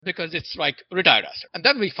because it's like retired asset. And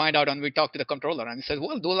then we find out and we talk to the controller and he says,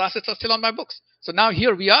 well, those assets are still on my books. So now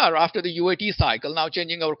here we are after the UAT cycle, now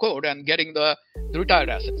changing our code and getting the retired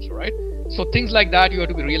assets, right? So things like that you have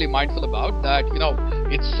to be really mindful about that,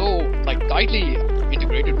 it's so like tightly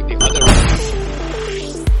integrated with the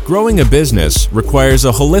other. Growing a business requires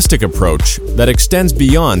a holistic approach that extends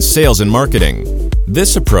beyond sales and marketing.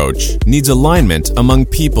 This approach needs alignment among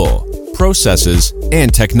people, processes,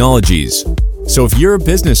 and technologies. So if you're a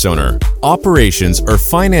business owner, operations, or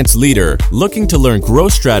finance leader looking to learn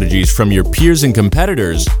growth strategies from your peers and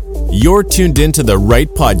competitors, you're tuned into the right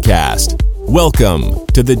podcast. Welcome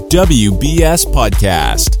to the WBS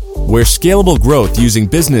Podcast, where scalable growth using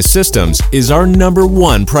business systems is our number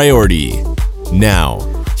one priority. Now,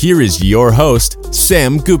 here is your host,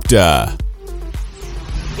 Sam Gupta.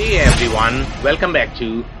 Hey everyone, welcome back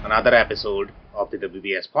to another episode of the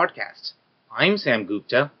WBS Podcast. I'm Sam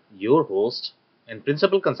Gupta, your host and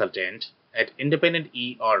principal consultant at independent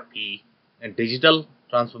ERP and digital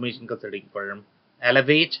transformation consulting firm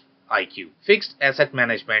Elevate IQ. Fixed asset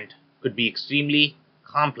management could be extremely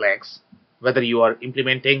complex, whether you are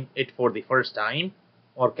implementing it for the first time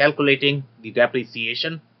or calculating the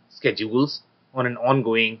depreciation schedules on an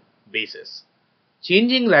ongoing basis.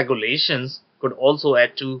 Changing regulations could also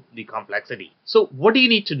add to the complexity. So what do you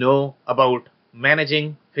need to know about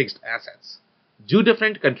managing fixed assets? Do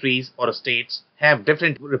different countries or states have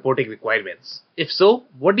different reporting requirements? If so,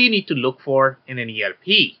 what do you need to look for in an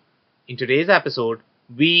ERP? In today's episode,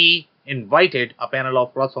 we invited a panel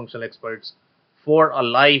of cross-functional experts for a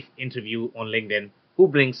live interview on LinkedIn who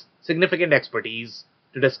brings significant expertise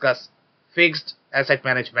to discuss fixed asset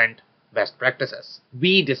management best practices.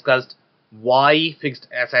 We discussed why fixed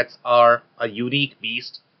assets are a unique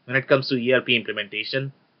beast when it comes to ERP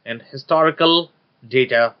implementation and historical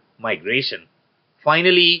data migration.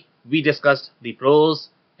 Finally, we discussed the pros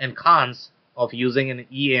and cons of using an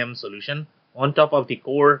EAM solution on top of the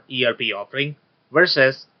core ERP offering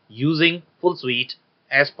versus using full suite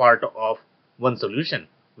as part of one solution.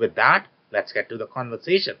 With that, let's get to the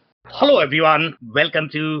conversation. Hello everyone, welcome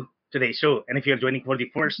to today's show. And if you're joining for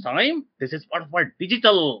the first time, this is part of our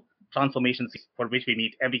digital transformation for which we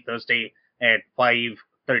meet every Thursday at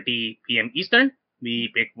 5:30 p.m. Eastern.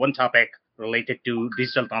 We pick one topic related to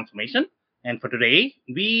digital transformation. And for today,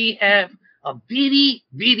 we have a very,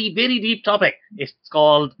 very, very deep topic. It's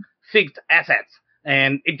called fixed assets.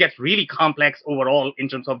 And it gets really complex overall in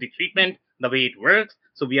terms of the treatment, the way it works.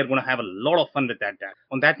 So we are going to have a lot of fun with that.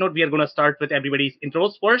 On that note, we are going to start with everybody's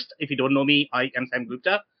intros first. If you don't know me, I am Sam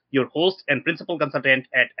Gupta, your host and principal consultant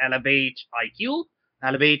at Elevate IQ.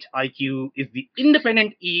 Elevate IQ is the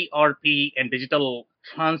independent ERP and digital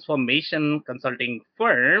transformation consulting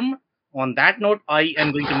firm. On that note, I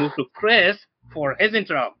am going to move to Chris for his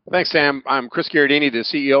intro. Thanks, Sam. I'm Chris Chiaradini, the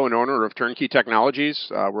CEO and owner of Turnkey Technologies.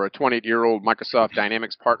 We're a 28-year-old Microsoft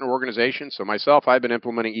Dynamics partner organization. So myself, I've been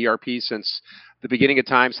implementing ERP since the beginning of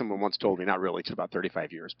time. Someone once told me, not really, it's about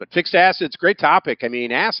 35 years. But fixed assets, great topic. I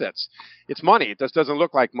mean, assets, it's money. It just doesn't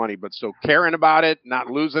look like money, but so caring about it, not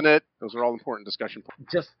losing it, those are all important discussion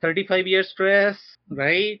points. Just 35 years, Chris,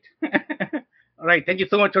 right? All right, thank you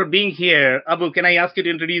so much for being here. Abu, can I ask you to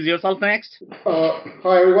introduce yourself next?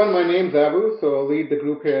 Hi everyone, my name's Abu, so I lead the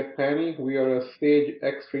group here at Pani. We are a Sage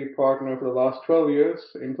X3 partner for the last 12 years,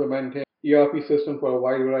 implementing ERP system for a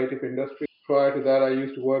wide variety of industries. Prior to that, I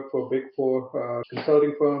used to work for a Big Four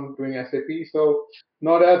consulting firm doing SAP, so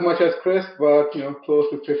not as much as Chris, but close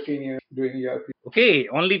to 15 years doing ERP. Okay,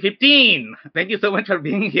 only 15. Thank you so much for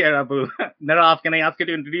being here, Abu. Narav, can I ask you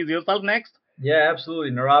to introduce yourself next? Yeah,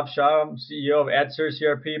 absolutely. Narav Shah, I'm CEO of AdSearch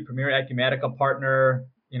ERP, premier Acumatica partner.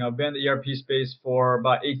 Been in the ERP space for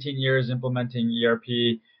about 18 years implementing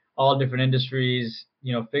ERP, all different industries.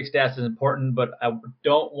 Fixed assets is important, but I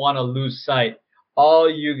don't want to lose sight. All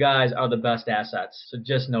you guys are the best assets. So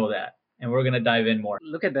just know that. And we're going to dive in more.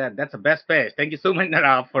 Look at that. That's the best pitch. Thank you so much,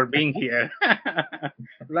 Narav, for being here.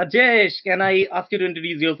 Rajesh, can I ask you to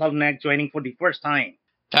introduce yourself next, joining for the first time?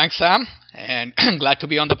 Thanks, Sam, and glad to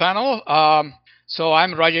be on the panel. So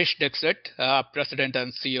I'm Rajesh Dixit, President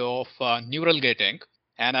and CEO of Neural Gate Inc.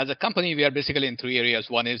 And as a company, we are basically in three areas.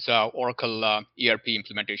 One is Oracle ERP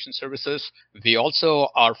implementation services. We also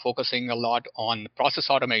are focusing a lot on process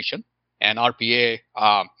automation and RPA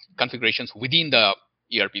configurations within the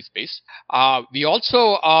ERP space. We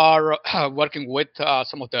also are working with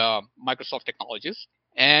some of the Microsoft technologies.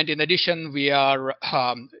 And in addition, we are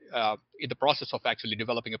in the process of actually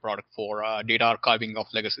developing a product for data archiving of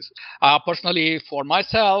legacies. Personally, for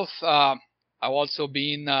myself, I've also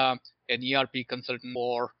been an ERP consultant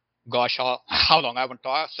for, how long? I haven't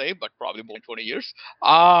say, but probably more than 20 years.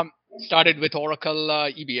 Started with Oracle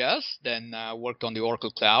EBS, then worked on the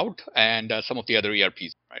Oracle Cloud and some of the other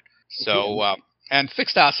ERPs, right? So, and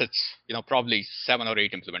fixed assets, probably 7 or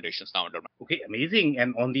 8 implementations now under my. Okay, amazing.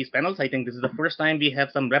 And on these panels, I think this is the first time we have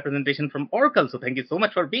some representation from Oracle. So thank you so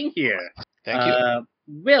much for being here. Thank you.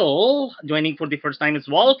 Will, joining for the first time as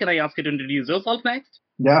well. Can I ask you to introduce yourself next?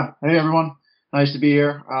 Yeah. Hey, everyone. Nice to be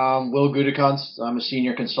here. Will Gudekunst. I'm a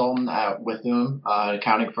senior consultant at Withum, an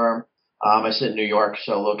accounting firm. I sit in New York,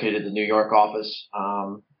 so located in the New York office.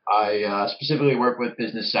 I specifically work with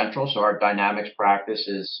Business Central, so our Dynamics practice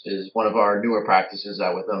is one of our newer practices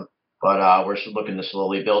at Withum. But we're looking to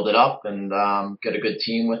slowly build it up and get a good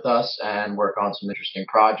team with us and work on some interesting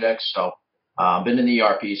projects. So I've been in the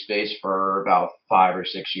ERP space for about 5 or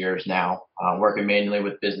 6 years now, working mainly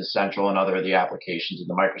with Business Central and other of the applications in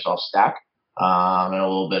the Microsoft stack, and a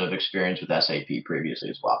little bit of experience with SAP previously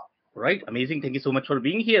as well. Right, amazing. Thank you so much for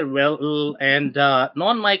being here. Well, and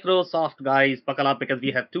non-Microsoft guys, buckle up because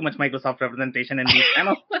we have too much Microsoft representation in this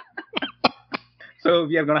panel. So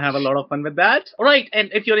we are going to have a lot of fun with that. All right, and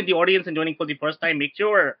if you're in the audience and joining for the first time, make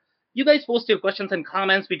sure you guys post your questions and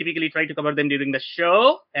comments. We typically try to cover them during the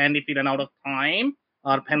show. And if we run out of time,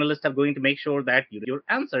 our panelists are going to make sure that you get your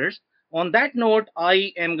answers. On that note,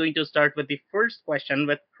 I am going to start with the first question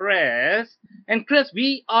with Chris. And Chris,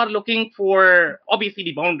 we are looking for obviously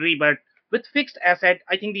the boundary, but with fixed asset,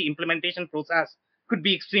 I think the implementation process could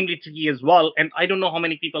be extremely tricky as well. And I don't know how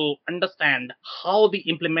many people understand how the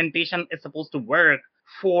implementation is supposed to work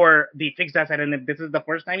for the fixed asset. And if this is the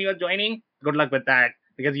first time you are joining, good luck with that,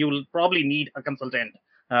 because you will probably need a consultant,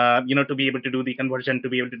 to be able to do the conversion, to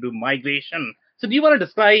be able to do migration. So do you want to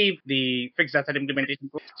describe the fixed asset implementation?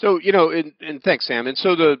 So, and thanks, Sam. And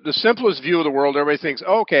so the simplest view of the world, everybody thinks,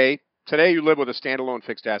 okay, today you live with a standalone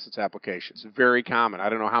fixed assets application. It's very common. I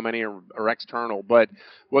don't know how many are external, but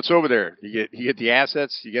what's over there? You get the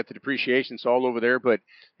assets, you get the depreciation, it's all over there, but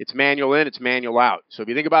it's manual in, it's manual out. So if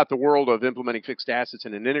you think about the world of implementing fixed assets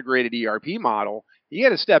in an integrated ERP model, you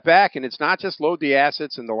got to step back, and it's not just load the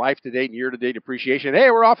assets and the life-to-date and year-to-date depreciation. Hey,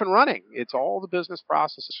 we're off and running. It's all the business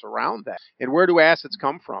processes around that. And where do assets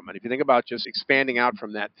come from? And if you think about just expanding out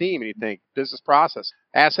from that theme and you think business process,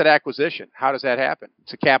 asset acquisition, how does that happen?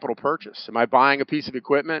 It's a capital purchase. Am I buying a piece of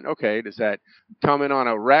equipment? Okay, does that come in on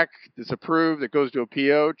a rec that's approved, that goes to a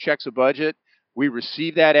PO, checks a budget? We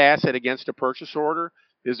receive that asset against a purchase order.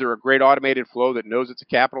 Is there a great automated flow that knows it's a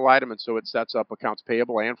capital item, and so it sets up accounts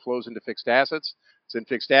payable and flows into fixed assets? It's in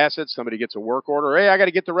fixed assets. Somebody gets a work order. Hey, I got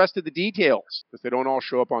to get the rest of the details because they don't all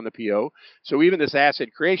show up on the PO. So even this asset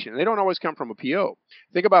creation, they don't always come from a PO.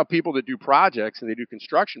 Think about people that do projects and they do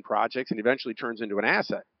construction projects and eventually turns into an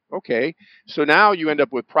asset. Okay, so now you end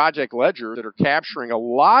up with project ledgers that are capturing a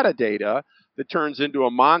lot of data that turns into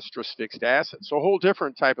a monstrous fixed asset. So a whole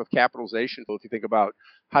different type of capitalization. So if you think about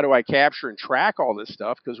how do I capture and track all this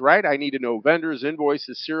stuff, because, right, I need to know vendors,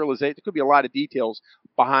 invoices, serialization. There could be a lot of details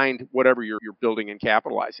behind whatever you're building and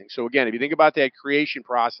capitalizing. So again, if you think about that creation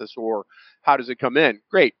process or how does it come in,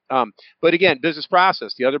 great. But again, business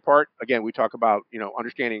process, the other part, again, we talk about,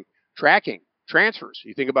 understanding tracking. Transfers.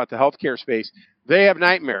 You think about the healthcare space, they have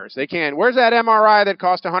nightmares. They can. Where's that MRI that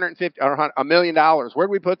cost $150 or $1 million? Where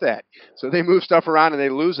do we put that? So they move stuff around and they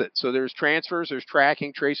lose it. So there's transfers, there's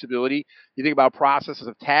tracking, traceability. You think about processes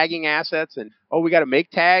of tagging assets and, we got to make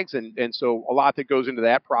tags. And so a lot that goes into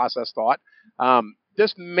that process thought.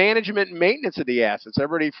 Just management and maintenance of the assets.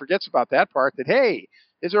 Everybody forgets about that part that, hey,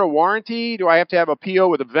 is there a warranty? Do I have to have a PO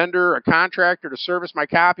with a vendor, a contractor to service my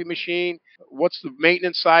copy machine? What's the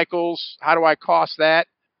maintenance cycles? How do I cost that?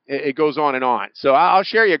 It goes on and on. So I'll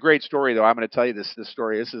share you a great story, though. I'm going to tell you this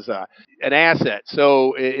story. This is an asset.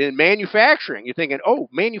 So in manufacturing, you're thinking,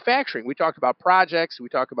 manufacturing. We talked about projects. We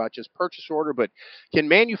talk about just purchase order. But can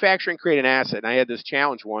manufacturing create an asset? And I had this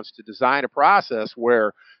challenge once to design a process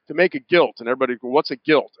where to make a gilt. And everybody goes, what's a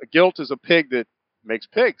gilt? A gilt is a pig that makes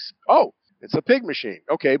pigs. Oh, it's a pig machine.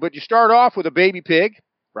 Okay, but you start off with a baby pig,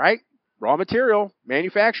 right? Raw material,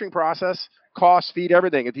 manufacturing process, cost, feed,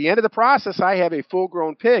 everything. At the end of the process, I have a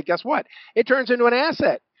full-grown pig. Guess what? It turns into an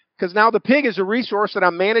asset because now the pig is a resource that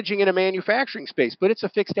I'm managing in a manufacturing space, but it's a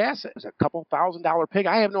fixed asset. It's a couple $1,000 pig.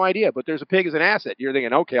 I have no idea, but there's a pig as an asset. You're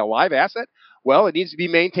thinking, okay, a live asset? Well, it needs to be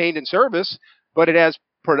maintained in service, but it has,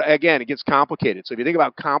 again, it gets complicated. So if you think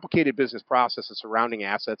about complicated business processes surrounding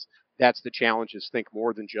assets, that's the challenge, is think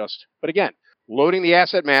more than just, but again, loading the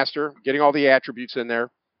asset master, getting all the attributes in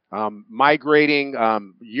there, migrating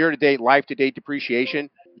year-to-date, life-to-date depreciation,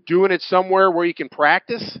 doing it somewhere where you can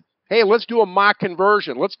practice. Hey, let's do a mock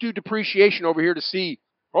conversion. Let's do depreciation over here to see,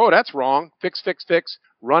 that's wrong. Fix,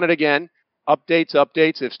 run it again. updates.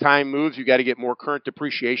 If time moves, you got to get more current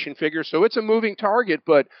depreciation figures. So it's a moving target,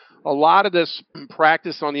 but a lot of this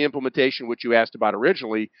practice on the implementation, which you asked about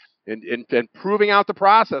originally, and proving out the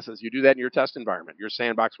processes. You do that in your test environment, your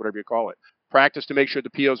sandbox, whatever you call it. Practice to make sure the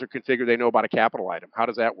POs are configured, they know about a capital item. How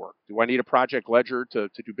does that work? Do I need a project ledger to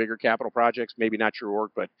do bigger capital projects? Maybe not your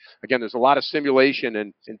org, but again, there's a lot of simulation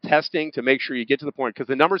and testing to make sure you get to the point, because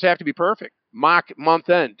the numbers have to be perfect. Mock month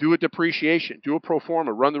end, do a depreciation, do a pro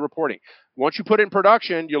forma, run the reporting. Once you put it in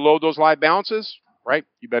production, you load those live balances, right?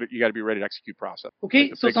 You got to be ready to execute process.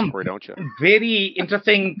 Okay, so some story, don't you? Very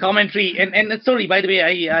interesting commentary and story. By the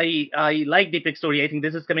way, I like the pick story. I think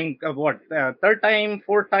this is coming third time,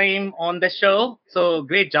 fourth time on the show. So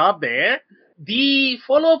great job there. The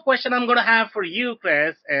follow-up question I'm going to have for you,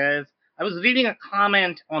 Chris, is I was reading a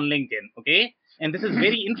comment on LinkedIn. Okay, and this is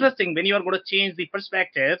very interesting when you are going to change the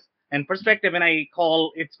perspectives. And perspective, when I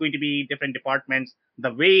call, it's going to be different departments,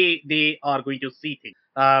 the way they are going to see things.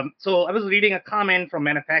 So I was reading a comment from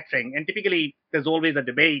manufacturing, and typically there's always a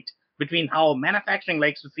debate between how manufacturing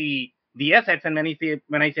likes to see the assets. And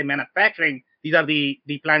when I say manufacturing, these are the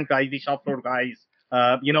plant guys, the shop floor guys,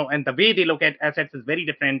 and the way they look at assets is very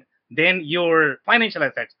different than your financial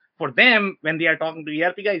assets. For them, when they are talking to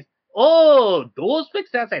ERP guys, oh, those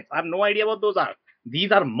fixed assets, I have no idea what those are.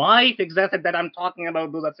 These are my fixed assets that I'm talking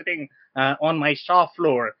about. Those are sitting on my shop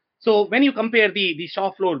floor. So when you compare the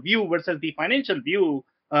shop floor view versus the financial view,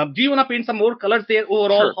 do you want to paint some more colors there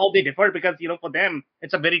overall, Sure. how they differ? Because, for them,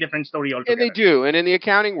 it's a very different story altogether. And they do. And in the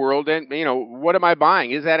accounting world, and what am I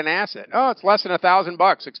buying? Is that an asset? Oh, it's less than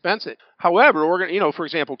 $1,000, expensive. However, we're going to, for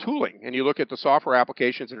example, tooling, and you look at the software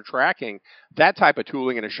applications that are tracking that type of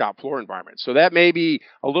tooling in a shop floor environment. So that may be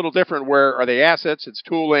a little different. Where are they assets? It's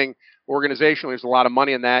tooling. Organizationally, there's a lot of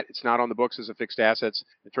money in that. It's not on the books as a fixed assets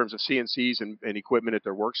in terms of CNCs and equipment at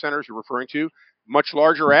their work centers you're referring to. Much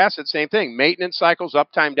larger assets, same thing. Maintenance cycles,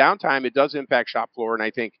 uptime, downtime, it does impact shop floor. And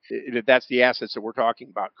I think that's the assets that we're talking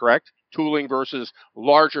about, correct? Tooling versus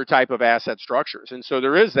larger type of asset structures. And so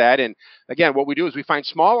there is that. And again, what we do is we find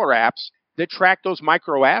smaller apps that track those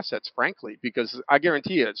micro assets, frankly, because I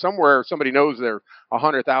guarantee you, somewhere somebody knows there's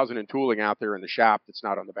 100,000 in tooling out there in the shop that's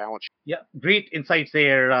not on the balance sheet. Yeah, great insights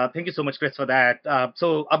there. Thank you so much, Chris, for that.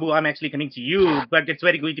 So, Abu, I'm actually coming to you, but it's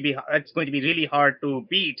going to be really hard to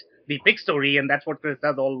beat the big story, and that's what Chris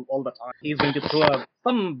does all the time. He's going to throw up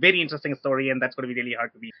some very interesting story, and that's going to be really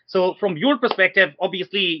hard to beat. So, from your perspective,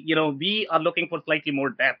 obviously, we are looking for slightly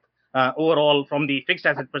more depth. Overall, from the fixed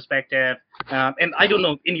asset perspective. And I don't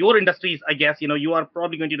know, in your industries, I guess, you are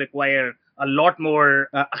probably going to require a lot more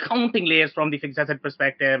accounting layers from the fixed asset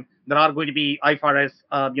perspective. There are going to be IFRS,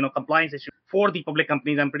 compliance issues for the public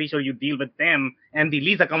companies. I'm pretty sure you deal with them. And the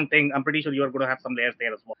lease accounting, I'm pretty sure you are going to have some layers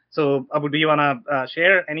there as well. So, Abu, do you want to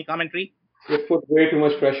share any commentary? You put way too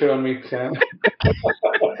much pressure on me, Sam.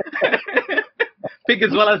 Big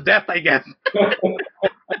as well as depth, I guess.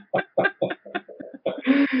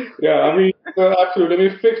 Yeah, absolutely.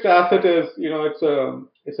 Fixed asset is,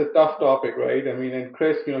 it's a tough topic, right? And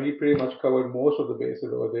Chris, he pretty much covered most of the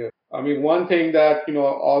bases over there. One thing that,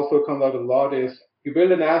 also comes out a lot is you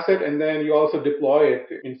build an asset and then you also deploy it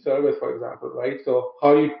in service, for example, right? So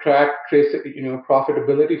how do you trace,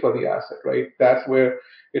 profitability for the asset, right? That's where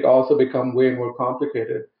it also becomes way more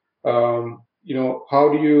complicated. How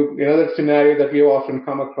do you, another scenario that we often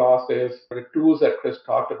come across is the tools that Chris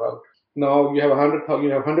talked about. Now you have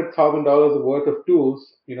 $100,000 worth of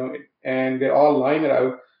tools, and they're all lying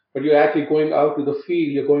around, but you're actually going out to the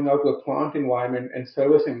field, you're going out to a plant environment and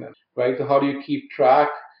servicing them, right? So how do you keep track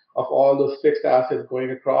of all those fixed assets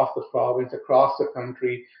going across the province, across the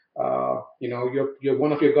country? You're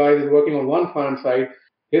one of your guys is working on one plant site,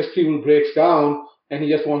 his tool breaks down, and he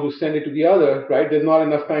just wants to send it to the other, right? There's not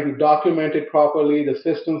enough time to document it properly. The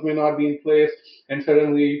systems may not be in place, and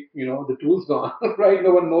suddenly, the tool's gone, right?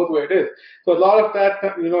 No one knows where it is. So a lot of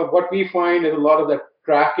that, what we find is a lot of that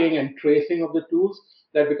tracking and tracing of the tools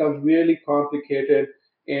that becomes really complicated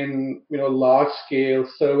in, large scale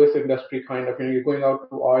service industry kind of, you're going out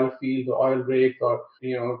to oil fields or oil rigs or,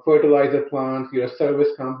 fertilizer plants, you're a service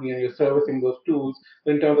company and you're servicing those tools.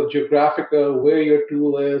 So in terms of geographical, where your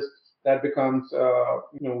tool is, that becomes,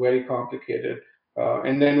 very complicated.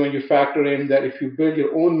 And then when you factor in that if you build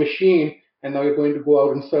your own machine and now you're going to go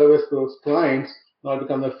out and service those clients, now it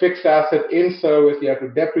becomes a fixed asset in service. You have to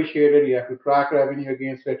depreciate it. You have to track revenue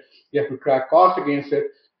against it. You have to track cost against it.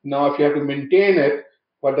 Now, if you have to maintain it,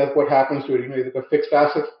 what happens to it? Is it a fixed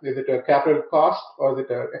asset? Is it a capital cost or is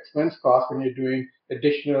it an expense cost when you're doing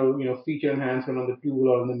additional, feature enhancement on the tool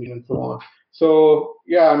or on the mean and so on. So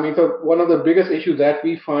yeah, I mean, so one of the biggest issues that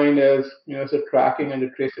we find is, is the tracking and the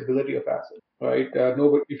traceability of assets, right?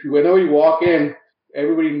 Whenever you walk in,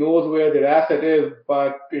 everybody knows where their asset is,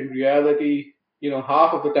 but in reality,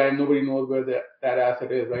 half of the time nobody knows where that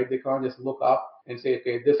asset is, right? They can't just look up and say,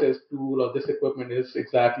 okay, this is tool or this equipment is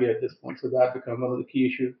exactly at this point. So that becomes one of the key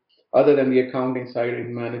issues, other than the accounting side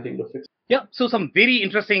in managing the fixed. Yeah, so some very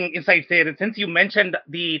interesting insights there. Since you mentioned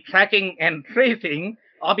the tracking and tracing,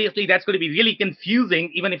 obviously that's going to be really confusing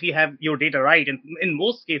even if you have your data right. And in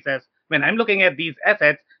most cases, when I'm looking at these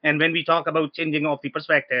assets and when we talk about changing of the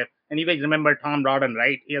perspective, and you guys remember Tom Rodden,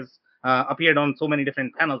 right? He has appeared on so many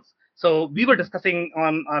different panels. So we were discussing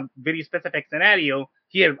on a very specific scenario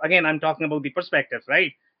here. Again, I'm talking about the perspective,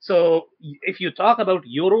 right? So if you talk about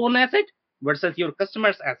your own asset versus your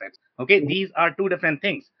customer's asset, okay, these are two different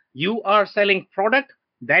things. You are selling product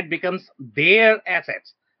that becomes their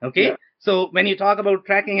assets. Okay. Yeah. So when you talk about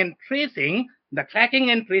tracking and tracing, the tracking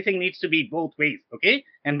and tracing needs to be both ways. Okay.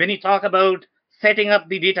 And when you talk about setting up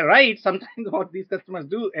the data right, sometimes what these customers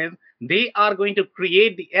do is they are going to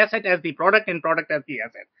create the asset as the product and product as the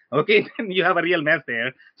asset. Okay. Then you have a real mess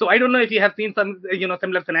there. So I don't know if you have seen some,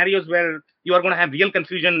 similar scenarios where you are going to have real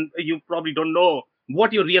confusion. You probably don't know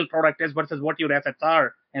what your real product is versus what your assets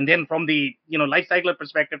are. And then from the, life cycle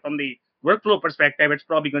perspective, from the workflow perspective, it's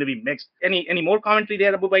probably going to be mixed. Any more commentary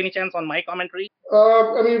there, Abu, by any chance on my commentary?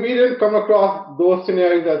 I mean, we didn't come across those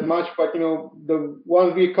scenarios as much, but, the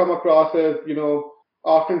ones we come across is,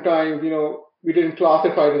 oftentimes, we didn't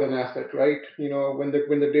classify it as an asset, right? When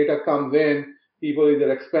the data comes in, people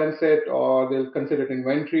either expense it or they'll consider it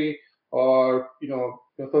inventory or,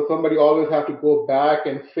 so somebody always have to go back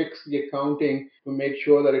and fix the accounting to make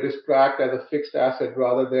sure that it is tracked as a fixed asset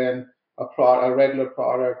rather than a regular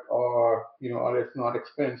product or it's not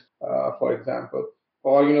expensed, for example.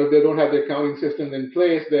 Or, if they don't have the accounting systems in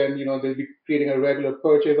place, then, they'll be creating a regular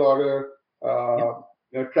purchase order,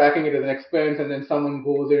 tracking it as an expense, and then someone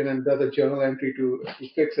goes in and does a journal entry to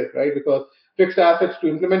fix it, right? Because to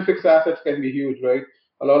implement fixed assets can be huge, right?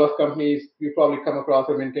 A lot of companies, we probably come across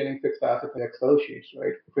are maintaining fixed assets in Excel sheets,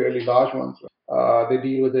 right? Fairly large ones. They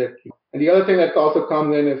deal with it. And the other thing that also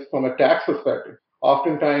comes in is from a tax perspective.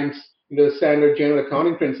 Oftentimes, the standard general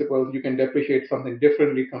accounting principles, you can depreciate something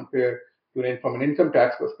differently compared to from an income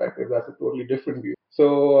tax perspective. That's a totally different view.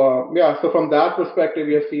 So, so from that perspective,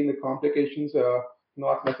 we have seen the complications.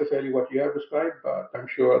 Not necessarily what you have described, but I'm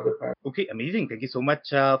sure other times. Okay, amazing. Thank you so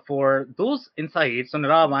much for those insights. So,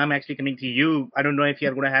 Nirav, I'm actually coming to you. I don't know if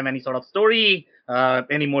you're going to have any sort of story,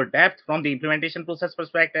 any more depth from the implementation process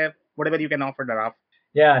perspective, whatever you can offer, Nirav.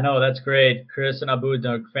 Yeah, no, that's great. Chris and Abu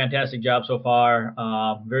done a fantastic job so far.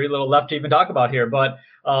 Very little left to even talk about here, but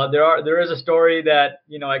there is a story that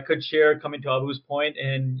I could share coming to Abu's point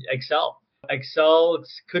in Excel. Excel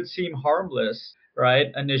could seem harmless, right?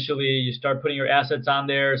 Initially, you start putting your assets on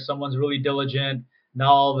there. Someone's really diligent.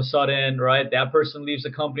 Now, all of a sudden, right, that person leaves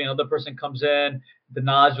the company. Another person comes in. The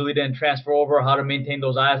knowledge really didn't transfer over how to maintain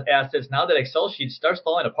those assets. Now that Excel sheet starts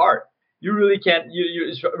falling apart, you really can't.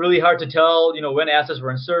 It's really hard to tell. When assets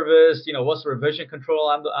were in service. What's the revision control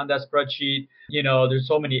on that spreadsheet? There's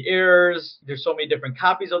so many errors. There's so many different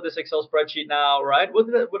copies of this Excel spreadsheet now, right? What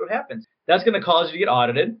happens? That's going to cause you to get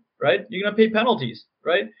audited, right? You're going to pay penalties,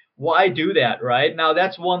 right? Why do that, right? Now,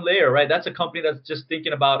 that's one layer, right? That's a company that's just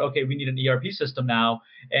thinking about, okay, we need an ERP system now,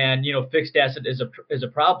 and, fixed asset is a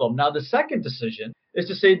problem. Now, the second decision is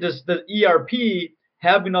to say, does the ERP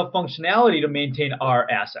have enough functionality to maintain our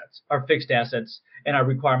assets, our fixed assets, and our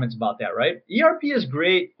requirements about that, right? ERP is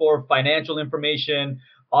great for financial information,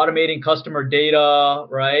 automating customer data,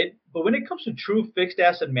 right? But when it comes to true fixed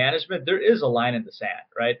asset management, there is a line in the sand,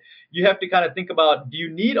 right? You have to kind of think about, do you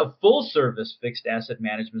need a full service fixed asset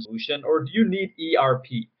management solution, or do you need ERP,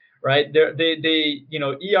 right?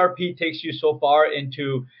 ERP takes you so far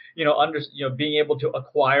into, being able to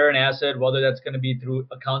acquire an asset, whether that's going to be through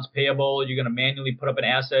accounts payable, you're going to manually put up an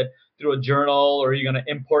asset through a journal, or you're going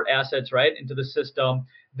to import assets, right, into the system.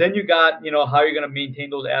 Then you got, how you're going to maintain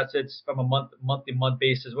those assets from a month-to-month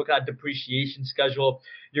basis. What kind of depreciation schedule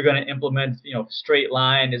you're going to implement, straight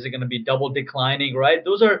line. Is it going to be double declining, right?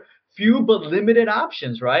 Those are few but limited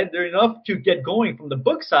options, right? They're enough to get going from the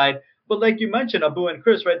book side. But like you mentioned, Abu and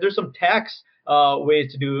Chris, right, there's some tax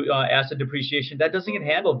ways to do asset depreciation that doesn't get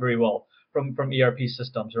handled very well from ERP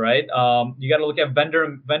systems, right? You got to look at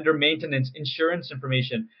vendor maintenance, insurance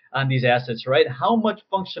information on these assets, right? How much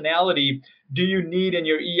functionality do you need in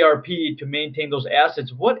your ERP to maintain those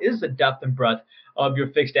assets? What is the depth and breadth of your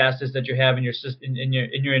fixed assets that you have in your system, in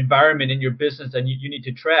your environment, in your business that you need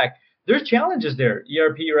to track? There's challenges there.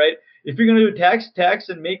 ERP, right? If you're going to do tax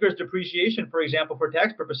and makers depreciation, for example, for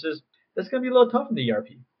tax purposes, that's going to be a little tough in the ERP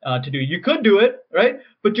to do. You could do it, right?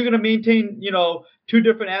 But you're going to maintain, two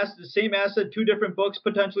different assets, the same asset, two different books,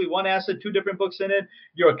 potentially one asset, two different books in it.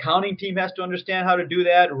 Your accounting team has to understand how to do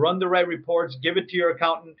that, run the right reports, give it to your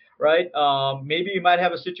accountant, right? Maybe you might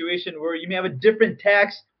have a situation where you may have a different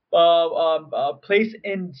tax place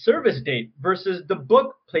in service date versus the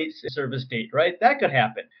book place in service date, right? That could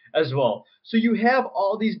happen as well. So you have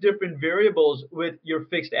all these different variables with your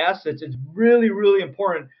fixed assets. It's really, really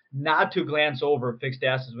important not to glance over fixed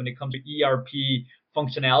assets when it comes to ERP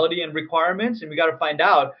functionality and requirements. And we got to find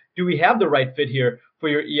out, do we have the right fit here for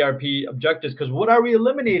your ERP objectives? Because what are we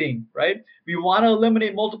eliminating, right? We want to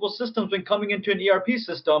eliminate multiple systems when coming into an ERP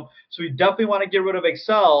system. So we definitely want to get rid of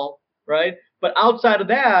Excel, right? But outside of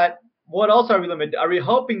that, what else are we limited? Are we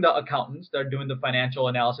helping the accountants that are doing the financial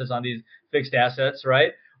analysis on these fixed assets,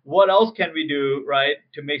 right? What else can we do, right,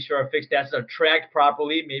 to make sure our fixed assets are tracked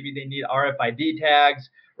properly? Maybe they need RFID tags,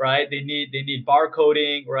 right? They need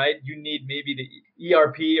barcoding, right? You need maybe the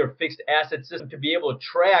ERP or fixed asset system to be able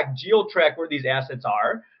to geo-track where these assets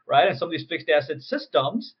are, right? And some of these fixed asset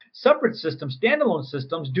systems, separate systems, standalone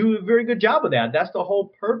systems, do a very good job of that. That's the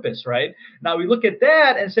whole purpose, right? Now we look at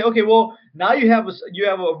that and say, okay, well, now you have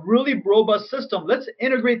a really robust system. Let's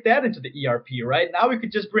integrate that into the ERP, right? Now we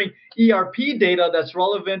could just bring ERP data that's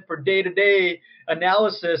relevant for day-to-day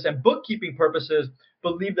analysis and bookkeeping purposes,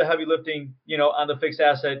 but leave the heavy lifting, on the fixed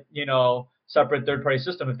asset, separate third-party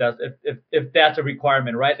system if that's a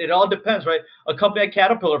requirement, right? It all depends, right? A company like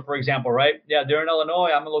Caterpillar, for example, right? Yeah, they're in Illinois.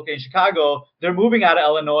 I'm located in Chicago. They're moving out of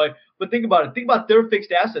Illinois. But think about it. Think about their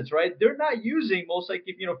fixed assets, right? They're not using most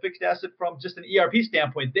likely, fixed asset from just an ERP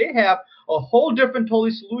standpoint. They have a whole different totally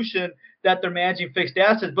solution that they're managing fixed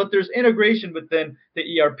assets, but there's integration within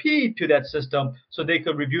the ERP to that system so they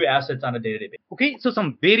could review assets on a day-to-day basis. Okay, so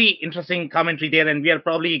some very interesting commentary there, and we are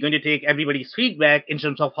probably going to take everybody's feedback in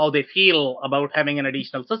terms of how they feel about having an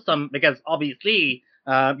additional system, because obviously,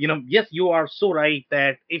 yes, you are so right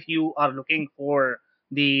that if you are looking for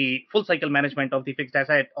the full cycle management of the fixed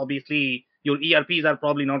asset, obviously your ERPs are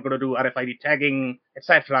probably not going to do RFID tagging,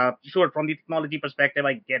 etc. Sure, from the technology perspective,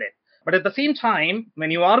 I get it. But at the same time,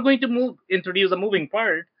 when you are going to introduce a moving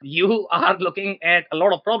part, you are looking at a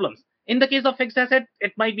lot of problems. In the case of fixed asset,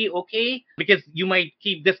 it might be okay because you might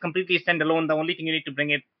keep this completely standalone. The only thing you need to bring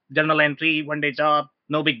it, journal entry, one-day job,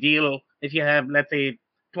 no big deal. If you have, let's say,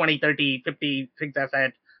 20, 30, 50 fixed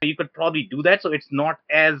asset, you could probably do that. So it's not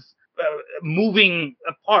as moving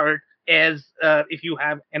apart as if you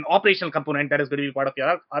have an operational component that is going to be part of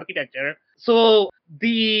your architecture. So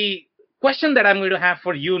the question that I'm going to have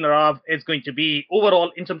for you, Nirav, is going to be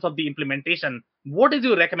overall in terms of the implementation. What is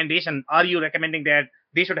your recommendation? Are you recommending that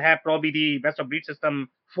they should have probably the best of breed system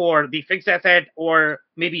for the fixed asset, or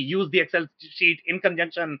maybe use the Excel sheet in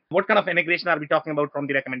conjunction? What kind of integration are we talking about from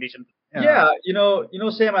the recommendation? Yeah,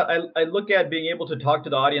 Sam, I look at being able to talk to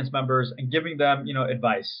the audience members and giving them,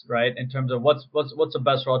 advice, right, in terms of what's the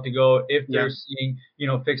best route to go if they're seeing,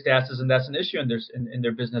 fixed assets and that's an issue in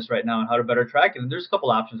their business right now, and how to better track it. And there's a couple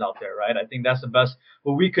options out there, right? I think that's the best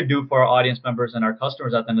what we could do for our audience members and our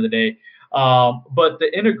customers at the end of the day. But the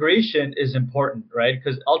integration is important, right?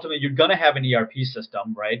 Because ultimately you're going to have an ERP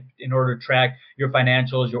system, right? In order to track your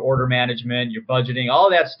financials, your order management, your budgeting, all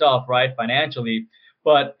that stuff, right? Financially.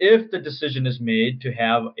 But if the decision is made to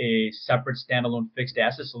have a separate standalone fixed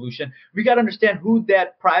asset solution, we got to understand who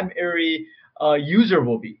that primary user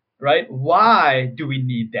will be, right? Why do we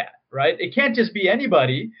need that, right? It can't just be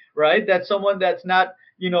anybody, right? That's someone that's not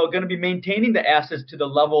going to be maintaining the assets to the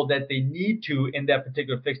level that they need to in that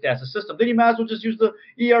particular fixed asset system. Then you might as well just use the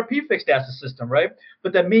ERP fixed asset system, right?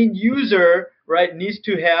 But the main user, right, needs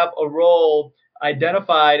to have a role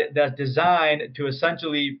identified that's designed to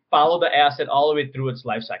essentially follow the asset all the way through its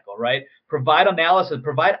life cycle, right? Provide analysis,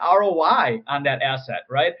 provide ROI on that asset,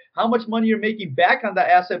 right? How much money you're making back on that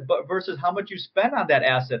asset versus how much you spend on that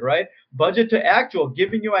asset, right? Budget to actual,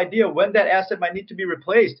 giving you idea when that asset might need to be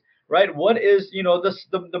replaced. Right? What is,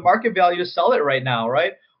 the market value to sell it right now,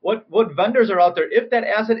 right? What vendors are out there? If that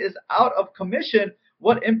asset is out of commission,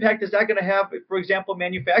 what impact is that going to have, for example,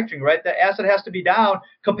 manufacturing, right? That asset has to be down.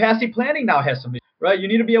 Capacity planning now has some, right? You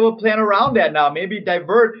need to be able to plan around that now. Maybe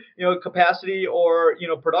divert, capacity or,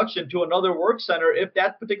 production to another work center if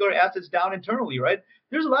that particular asset's down internally, right?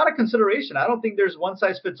 there's a lot of consideration. I don't think there's one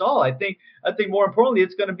size fits all. I think more importantly,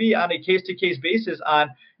 it's going to be on a case to case basis on,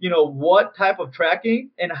 what type of tracking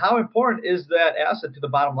and how important is that asset to the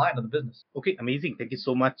bottom line of the business. Okay, amazing. Thank you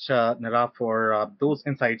so much, Nara, for those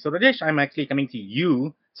insights. So, Rajesh, I'm actually coming to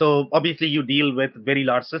you. So, obviously, you deal with very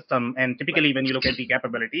large system, and typically, when you look at the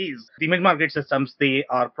capabilities, the mid-market systems, they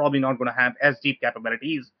are probably not going to have as deep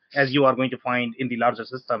capabilities as you are going to find in the larger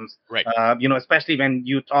systems. Right. Especially when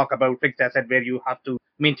you talk about fixed asset where you have to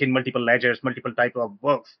maintain multiple ledgers, multiple type of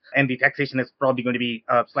books, and the taxation is probably going to be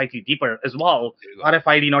slightly deeper as well.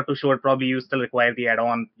 RFID, not too sure. Probably you still require the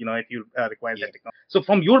add-on, if you require that technology. So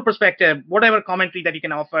from your perspective, whatever commentary that you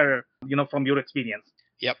can offer, from your experience.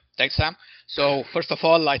 Yep. Thanks, Sam. So first of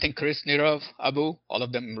all, I think Chris, Nirav, Abu, all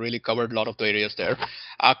of them really covered a lot of the areas there.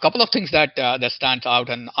 A couple of things that stands out,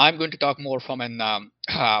 and I'm going to talk more from an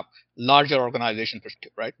larger organization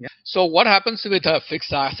perspective, right? Yeah. So what happens with a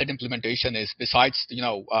fixed asset implementation is, besides,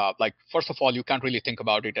 first of all, you can't really think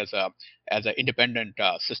about it as an independent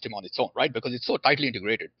system on its own, right? Because it's so tightly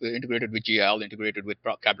integrated with GL, integrated with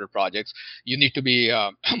capital projects. You need to be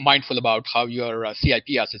mindful about how your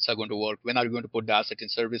CIP assets are going to work. When are you going to put the asset in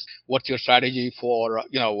service? What's your strategy for,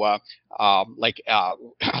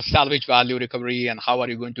 salvage value recovery, and how are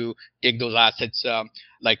you going to take those assets?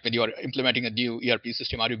 Like when you are implementing a new ERP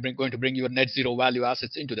system, are you going to bring your net zero value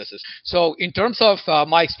assets into the system? So in terms of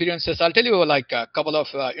my experiences, I'll tell you like a couple of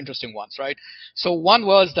interesting ones, right? So one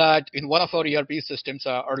was that in one of our ERP systems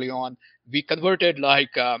early on, we converted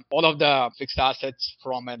all of the fixed assets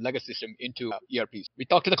from a legacy system into ERPs. We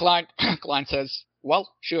talked to the client. Client says,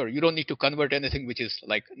 well, sure, you don't need to convert anything which is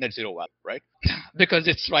like net zero value, right? Because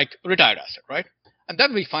it's like retired asset, right? And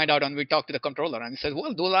then we find out and we talk to the controller and he says,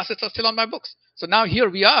 well, those assets are still on my books. So now here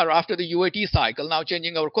we are after the UAT cycle, now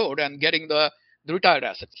changing our code and getting the retired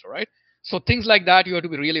assets, right? So things like that you have to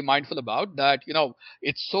be really mindful about that,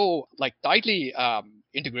 it's so like tightly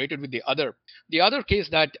integrated with the other. The other case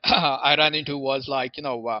that I ran into was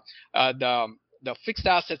the fixed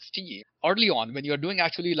assets team early on when you're doing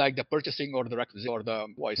actually like the purchasing or the requisition or the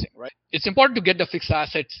invoicing, right? It's important to get the fixed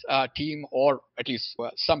assets team or at least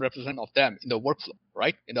some representative of them in the workflow,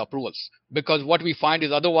 right? In the approvals. Because what we find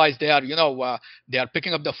is otherwise they are, they are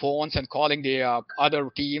picking up the phones and calling the other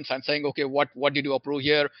teams and saying, okay, what did you approve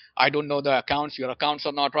here? I don't know the accounts. Your accounts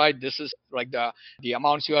are not right. This is like the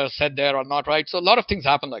amounts you have said there are not right. So a lot of things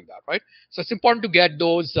happen like that, right? So it's important to get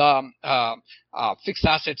those fixed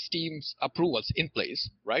assets teams approvals in place,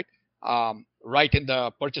 right? Right in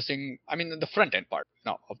the purchasing, in the front end part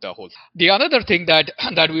of the whole. The other thing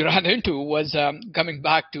that we ran into was coming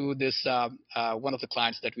back to this one of the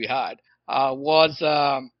clients that we had was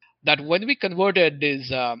that when we converted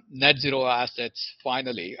these net zero assets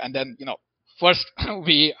finally, and then first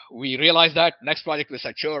we realized that next project we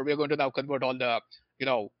said sure we're going to now convert all the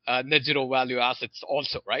net zero value assets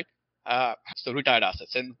also, right? So retired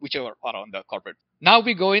assets and whichever are on the corporate. Now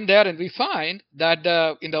we go in there and we find that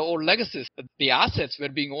in the old legacies, the assets were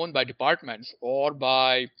being owned by departments or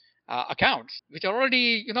by accounts, which are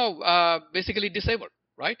already, basically disabled,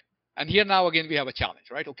 right? And here now again we have a challenge,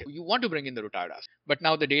 right? Okay, you want to bring in the retired assets, but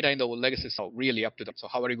now the data in the old legacy is really up to them. So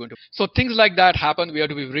how are you going to? So things like that happen. We have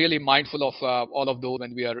to be really mindful of all of those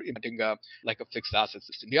when we are implementing like a fixed asset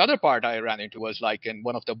system. The other part I ran into was like in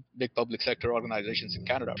one of the big public sector organizations in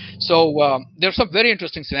Canada. So there's some very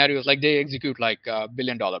interesting scenarios. Like they execute like $1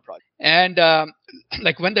 billion project, and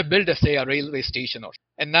like when they build a railway station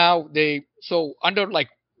and now under like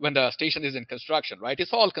when the station is in construction, right?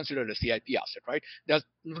 It's all considered a CIP asset, right? There's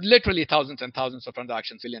literally thousands and thousands of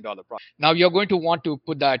transactions, $1 billion project. Now you're going to want to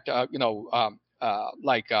put that, in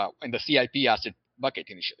the CIP asset bucket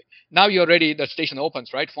initially. Now you're ready, the station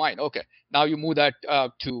opens, right? Fine, okay. Now you move that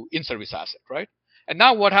to in-service asset, right? And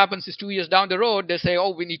now what happens is 2 years down the road, they say,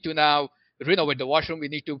 oh, we need to now renovate the washroom. We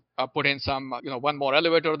need to put in some, one more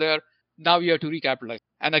elevator there. Now you have to recapitalize.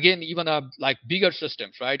 And again, even like bigger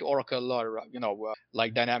systems, right? Oracle or,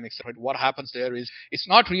 like Dynamics, right? What happens there is it's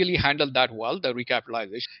not really handled that well, the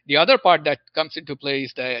recapitalization. The other part that comes into play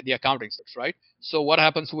is the accounting steps, right? So what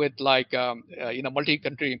happens with like, in a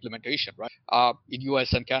multi-country implementation, right? In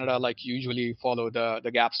US and Canada, like you usually follow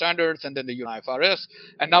the GAAP standards and then the IFRS.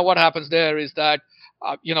 And now what happens there is that,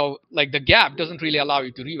 like the GAAP doesn't really allow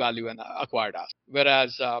you to revalue an acquired asset,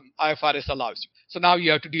 whereas IFRS allows you. So now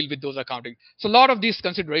you have to deal with those accounting. So a lot of these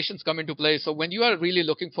considerations come into play. So when you are really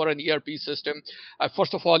looking for an ERP system,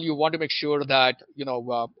 first of all, you want to make sure that,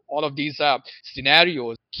 all of these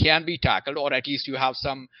scenarios can be tackled, or at least you have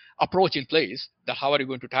some approach in place that how are you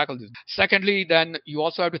going to tackle this. Secondly, then you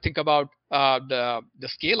also have to think about the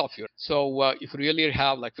scale of your. So if you really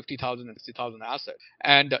have like 50,000 and 60,000 assets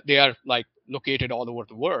and they are like located all over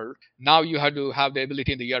the world. Now you have to have the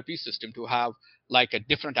ability in the ERP system to have like a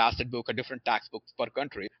different asset book, a different tax book per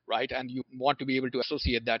country, right? And you want to be able to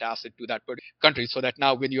associate that asset to that particular country so that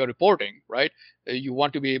now when you are reporting, right, you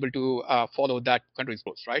want to be able to follow that country's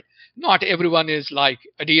rules, right? Not everyone is like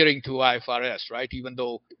adhering to IFRS, right? Even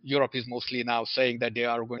though Europe is mostly now saying that they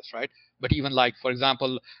are going, right? But even like, for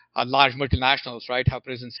example, large multinationals, right, have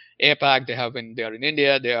presence in APAC, they are in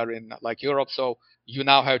India, they are in like Europe. So you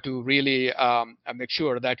now have to really make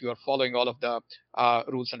sure that you are following all of the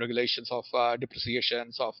rules and regulations of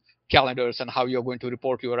depreciations, of calendars, and how you're going to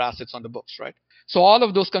report your assets on the books, right? So all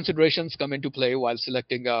of those considerations come into play while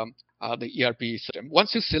selecting the ERP system.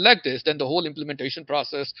 Once you select this, then the whole implementation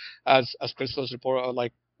process, as Chris was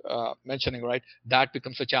mentioning, right, that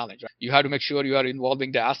becomes a challenge. Right? You have to make sure you are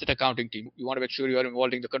involving the asset accounting team. You want to make sure you are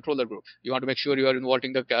involving the controller group. You want to make sure you are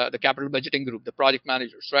involving the capital budgeting group, the project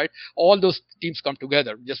managers, right? All those teams come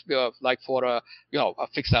together just like for a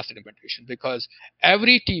fixed asset implementation, because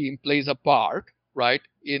every team plays a part, right,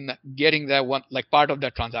 in getting that one, like part of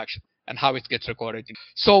that transaction and how it gets recorded.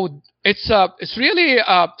 So it's really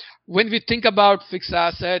when we think about fixed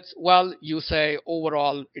assets, well, you say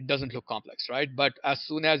overall it doesn't look complex, right? But as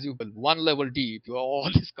soon as you go one level deep, all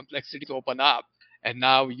these complexities open up, and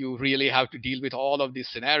now you really have to deal with all of these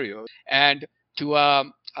scenarios. And to a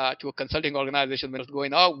consulting organization, when it's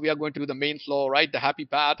going, oh, we are going to do the main flow, right, the happy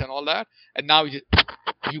path and all that, and now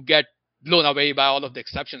you get blown away by all of the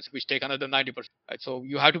exceptions, which take another 90%. Right? So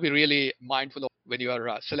you have to be really mindful of when you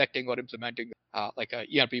are selecting or implementing like a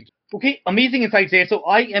ERP. Okay, amazing insights there. So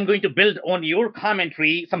I am going to build on your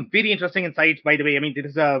commentary. Some very interesting insights, by the way. I mean,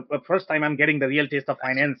 this is a first time I'm getting the real taste of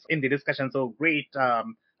finance in the discussion. So great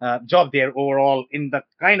job there overall in the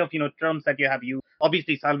kind of terms that you have used.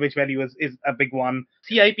 Obviously, salvage value is a big one.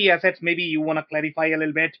 CIP assets, maybe you want to clarify a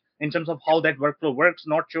little bit in terms of how that workflow works.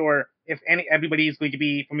 Not sure if everybody is going to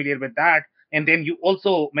be familiar with that. And then you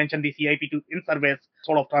also mentioned the CIP to in-service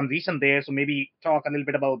sort of transition there. So maybe talk a little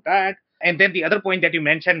bit about that. And then the other point that you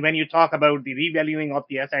mentioned when you talk about the revaluing of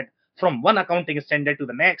the asset from one accounting standard to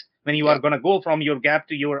the next, when you are going to go from your GAAP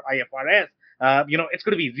to your IFRS, it's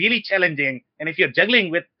going to be really challenging. And if you're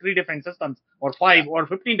juggling with 3 different systems or 5 or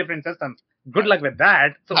 15 different systems, good luck with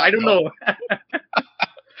that. So I don't know.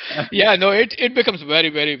 Yeah, no, it becomes very,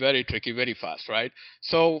 very, very tricky very fast, right?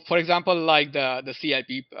 So, for example, like the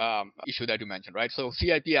CIP issue that you mentioned, right? So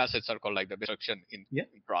CIP assets are called like the destruction in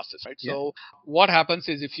process, right? Yeah. So what happens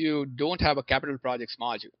is if you don't have a capital projects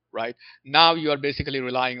module, right? Now you are basically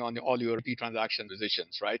relying on all your P transaction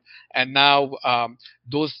positions, right? And now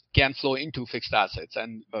those can flow into fixed assets,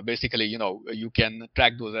 and basically, you can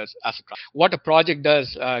track those as asset. What a project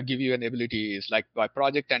does give you an ability is like by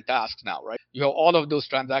project and tasks now, right? You have all of those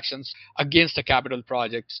transactions against a capital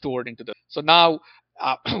project stored into the. So now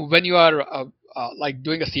when you are like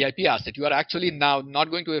doing a CIP asset, you are actually now not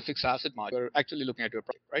going to a fixed asset module. You're actually looking at your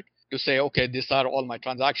project, right? To say, okay, these are all my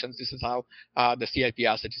transactions. This is how the CIP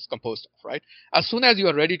asset is composed of, right? As soon as you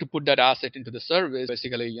are ready to put that asset into the service,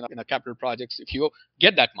 basically, in a capital projects, if you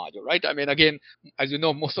get that module, right? I mean, again, as you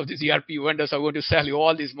know, most of these ERP vendors are going to sell you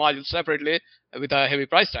all these modules separately with a heavy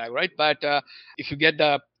price tag, right? But if you get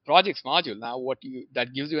the projects module, now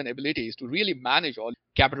that gives you an ability is to really manage all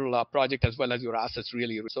capital project as well as your assets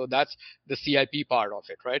really. So that's the CIP part of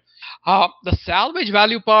it, right? The salvage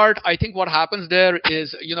value part, I think what happens there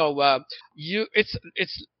is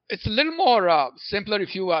it's a little more simpler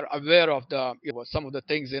if you are aware of the some of the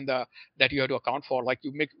things that you have to account for. Like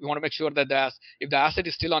you want to make sure that if the asset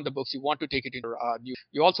is still on the books, you want to take it into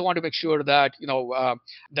you also want to make sure that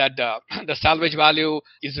that the salvage value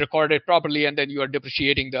is recorded properly, and then you are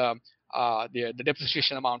depreciating the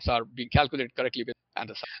depreciation amounts are being calculated correctly. And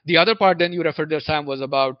the other part then you referred to, Sam, was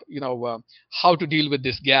about how to deal with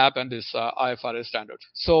this gap and this IFRS standards.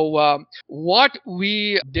 So what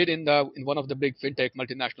we did in one of the big fintech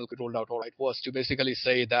multinational rolled out, all right, was to basically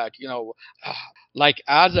say that like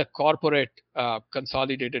as a corporate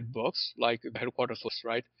consolidated books, like headquarters books,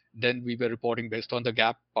 right? Then we were reporting based on the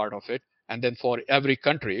gap part of it. And then for every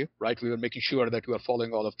country, right, we were making sure that we were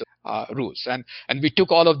following all of the rules. And we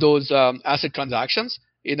took all of those asset transactions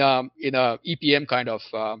in a EPM kind of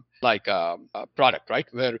product, right,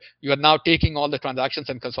 where you are now taking all the transactions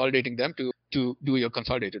and consolidating them to do your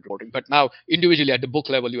consolidated reporting. But now individually at the book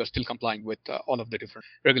level, you are still complying with all of the different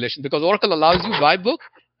regulations, because Oracle allows you by book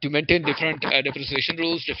to maintain different depreciation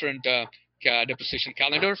rules, different depreciation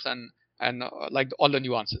calendars, and like all the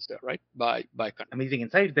nuances there, right? By country. Amazing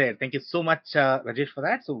insight there. Thank you so much, Rajesh, for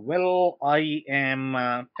that. So, well, I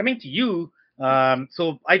am coming to you.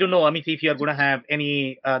 So I don't know, Amit, if you are going to have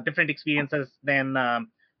any different experiences than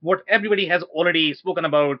what everybody has already spoken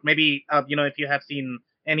about. Maybe, if you have seen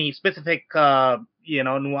any specific,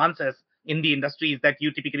 nuances in the industries that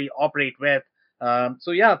you typically operate with.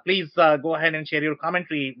 So yeah, please go ahead and share your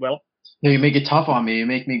commentary, Will. Yeah, you make it tough on me. You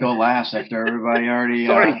make me go last after everybody already.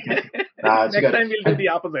 Sorry. It's Next good. time we'll do the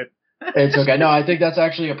opposite. It's okay. No, I think that's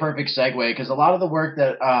actually a perfect segue because a lot of the work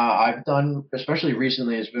that I've done, especially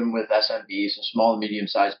recently, has been with SMBs and small and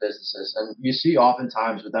medium-sized businesses. And you see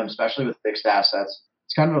oftentimes with them, especially with fixed assets,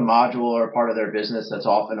 it's kind of a module or a part of their business that's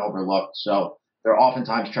often overlooked. So they're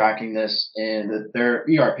oftentimes tracking this, and their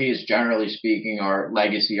ERPs, generally speaking, are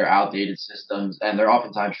legacy or outdated systems, and they're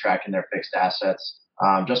oftentimes tracking their fixed assets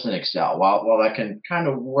just in Excel. While that can kind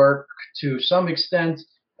of work to some extent,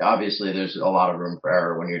 obviously there's a lot of room for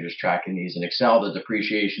error when you're just tracking these in Excel, the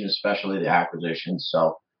depreciation, especially the acquisitions.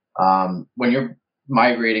 So when you're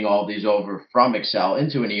migrating all of these over from Excel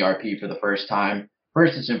into an ERP for the first time,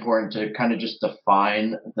 first it's important to kind of just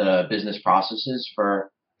define the business processes for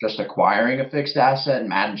just acquiring a fixed asset and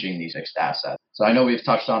managing these fixed assets. So I know we've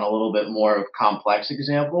touched on a little bit more of complex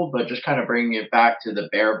example, but just kind of bringing it back to the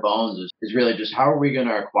bare bones is really just how are we going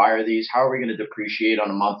to acquire these? How are we going to depreciate on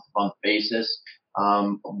a month-to-month basis?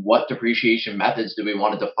 What depreciation methods do we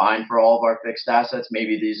want to define for all of our fixed assets?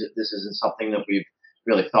 Maybe this isn't something that we've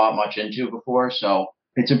really thought much into before. So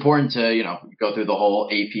it's important to, go through the whole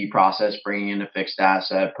AP process, bringing in a fixed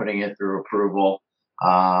asset, putting it through approval,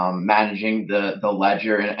 managing the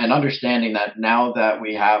ledger and understanding that now that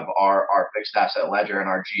we have our fixed asset ledger and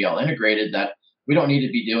our GL integrated, that we don't need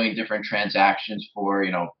to be doing different transactions for,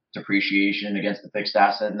 depreciation against the fixed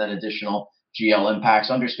asset and then additional GL impacts,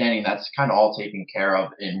 understanding that's kind of all taken care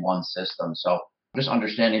of in one system. So just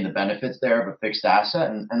understanding the benefits there of a fixed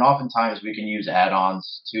asset. And oftentimes we can use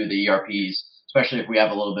add-ons to the ERPs, especially if we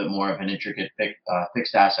have a little bit more of an intricate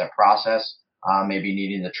fixed asset process. Maybe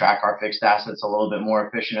needing to track our fixed assets a little bit more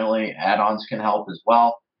efficiently. Add-ons can help as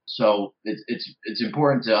well. So it's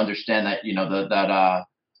important to understand that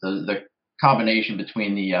the combination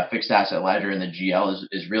between the fixed asset ledger and the GL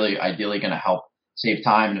is really ideally going to help save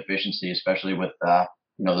time and efficiency, especially with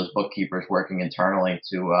those bookkeepers working internally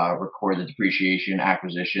to record the depreciation,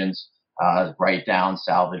 acquisitions, write down,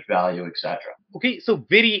 salvage value, etc. Okay, so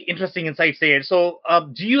very interesting insights there. So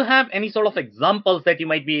do you have any sort of examples that you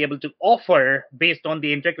might be able to offer based on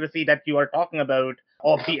the intricacy that you are talking about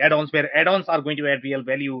of the add-ons, where add-ons are going to add real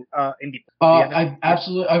value in the I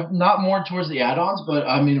absolutely, I'm not more towards the add-ons, but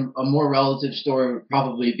I mean, a more relative story would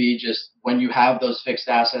probably be just when you have those fixed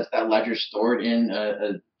assets, that ledger stored in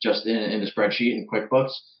just in a spreadsheet in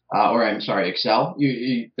QuickBooks, Excel,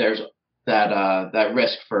 there's that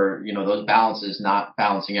risk for, those balances not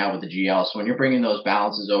balancing out with the GL. So when you're bringing those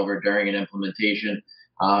balances over during an implementation,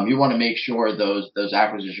 you want to make sure those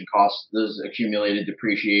acquisition costs, those accumulated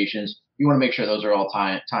depreciations, you want to make sure those are all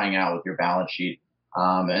tying out with your balance sheet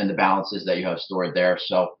and the balances that you have stored there.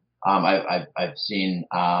 So I've seen,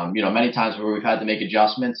 many times where we've had to make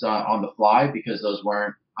adjustments on the fly because those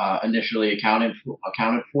weren't initially accounted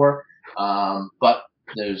for. But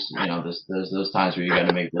there's those times where you got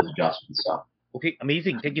to make those adjustments. So. Okay,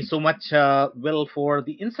 amazing. Thank you so much, Will, for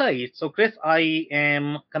the insight. So, Chris, I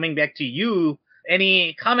am coming back to you.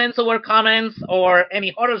 Any comments or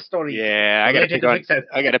any horror story? Yeah, I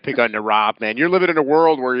got to pick on Rob, man. You're living in a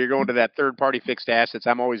world where you're going to that third-party fixed assets.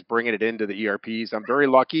 I'm always bringing it into the ERPs. I'm very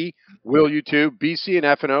lucky. Will, you too? BC and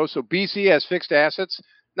F&O. So BC has fixed assets.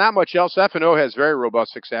 Not much else. F&O has very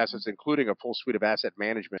robust fixed assets, including a full suite of asset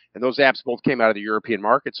management. And those apps both came out of the European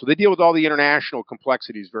market. So they deal with all the international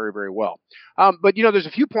complexities very, very well. But, there's a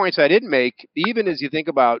few points I didn't make, even as you think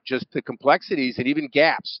about just the complexities and even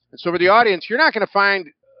gaps. And so for the audience, you're not going to find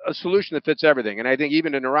a solution that fits everything. And I think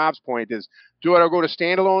even to Narab's point is, do I go to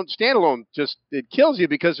standalone? Standalone it kills you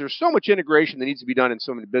because there's so much integration that needs to be done in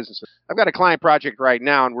so many businesses. I've got a client project right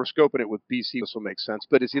now and we're scoping it with BC. This will make sense.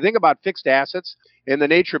 But as you think about fixed assets and the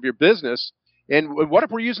nature of your business, and what if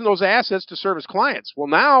we're using those assets to service clients? Well,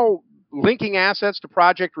 now linking assets to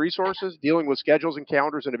project resources, dealing with schedules and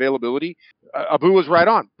calendars and availability, Abu was right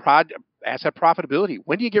on. Asset profitability.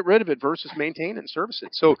 When do you get rid of it versus maintain and service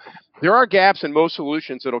it? So there are gaps in most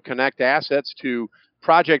solutions that'll connect assets to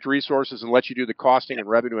project resources and let you do the costing and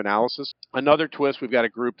revenue analysis. Another twist, we've got a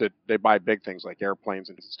group that they buy big things like airplanes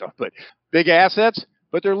and stuff, but big assets,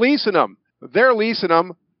 but they're leasing them. They're leasing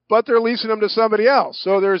them, but they're leasing them to somebody else.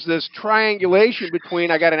 So there's this triangulation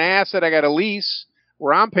between I got an asset, I got a lease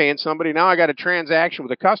where I'm paying somebody. Now I got a transaction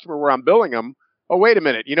with a customer where I'm billing them. Oh, wait a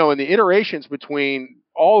minute. In the iterations between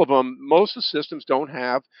all of them, most of the systems don't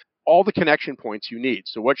have all the connection points you need.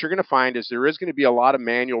 So what you're going to find is there is going to be a lot of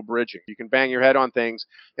manual bridging. You can bang your head on things.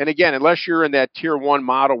 And again, unless you're in that tier one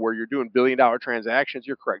model where you're doing billion-dollar transactions,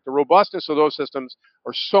 you're correct. The robustness of those systems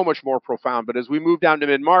are so much more profound. But as we move down to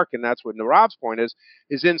mid-market, and that's what Nirab's point is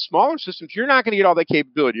in smaller systems, you're not going to get all that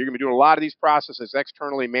capability. You're going to be doing a lot of these processes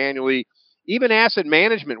externally, manually. Even asset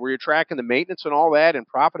management, where you're tracking the maintenance and all that and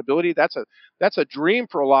profitability, that's a dream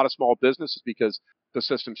for a lot of small businesses because the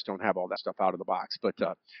systems don't have all that stuff out of the box. But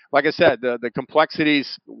like I said, the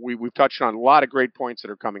complexities, we've touched on a lot of great points that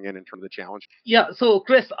are coming in terms of the challenge. Yeah. So,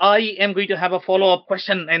 Chris, I am going to have a follow-up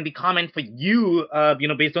question and the comment for you,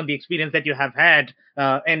 based on the experience that you have had.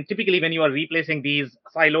 And typically when you are replacing these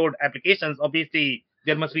siloed applications, obviously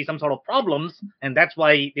there must be some sort of problems, and that's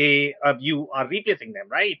why you are replacing them,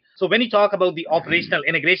 right? So when you talk about the operational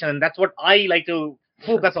integration, and that's what I like to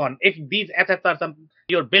focus on. If these assets are some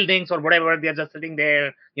your buildings or whatever, they're just sitting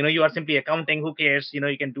there, you are simply accounting, who cares? You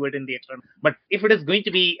can do it in the external. But if it is going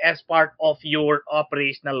to be as part of your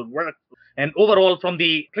operational work, and overall from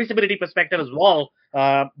the traceability perspective as well,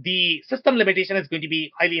 the system limitation is going to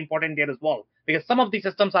be highly important there as well, because some of the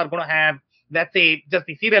systems are going to have, let's say, just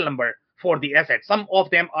the serial number for the asset. Some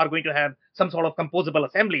of them are going to have some sort of composable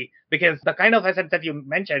assembly, because the kind of assets that you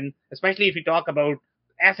mentioned, especially if you talk about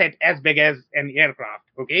asset as big as an aircraft,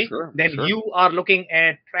 okay? Sure. You are looking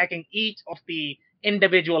at tracking each of the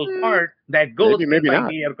individual part that goes maybe inside not.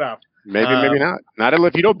 the aircraft. Maybe not. Not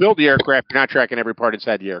if you don't build the aircraft, you're not tracking every part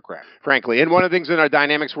inside the aircraft, frankly. And one of the things in our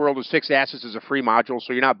Dynamics world is fixed assets is a free module,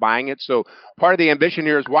 so you're not buying it. So part of the ambition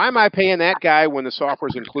here is, why am I paying that guy when the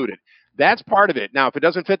software's included? That's part of it. Now, if it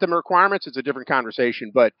doesn't fit the requirements, it's a different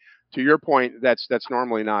conversation. But to your point, that's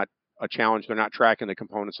normally not a challenge. They're not tracking the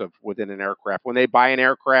components of within an aircraft. When they buy an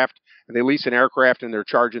aircraft and they lease an aircraft and they're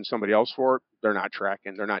charging somebody else for it, they're not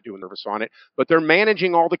tracking. They're not doing service on it. But they're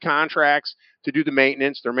managing all the contracts to do the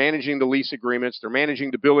maintenance. They're managing the lease agreements. They're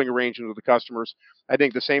managing the billing arrangements with the customers. I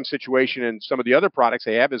think the same situation in some of the other products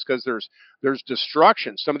they have is because there's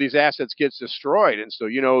destruction. Some of these assets gets destroyed. And so,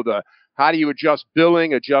 how do you adjust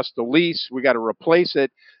billing, adjust the lease? We got to replace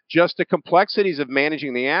it. Just the complexities of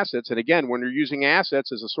managing the assets. And again, when you're using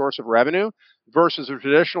assets as a source of revenue versus a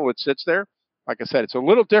traditional that sits there, like I said, it's a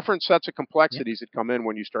little different sets of complexities that come in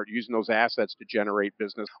when you start using those assets to generate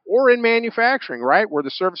business, or in manufacturing, right, where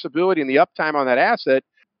the serviceability and the uptime on that asset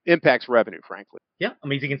impacts revenue, frankly. Yeah,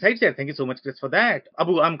 amazing insights there. Thank you so much, Chris, for that.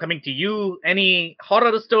 Abu, I'm coming to you. Any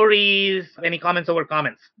horror stories? Any comments over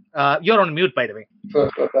comments? You're on mute, by the way.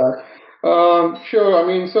 Sorry about that. Sure. I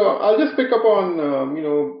mean, so I'll just pick up on,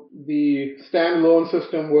 the standalone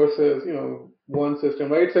system versus, one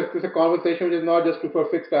system, right? So it's a conversation which is not just true for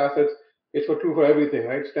fixed assets. It's true for everything,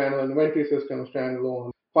 right? Standalone inventory system,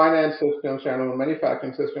 standalone finance system, standalone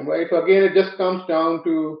manufacturing system, right? So again, it just comes down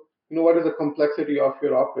to, what is the complexity of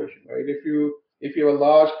your operation, right? If you have a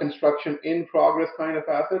large construction in progress kind of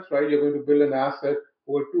assets, right, you're going to build an asset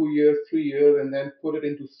over 2 years, 3 years, and then put it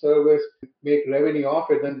into service, make revenue off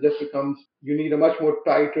it, then it just becomes, you need a much more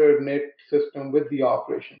tighter knit system with the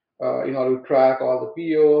operation in order to track all the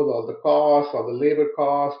POs, all the costs, all the labor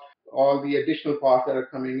costs, all the additional costs that are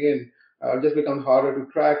coming in. It just becomes harder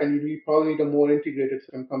to track, and you probably need a more integrated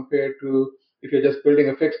system compared to if you're just building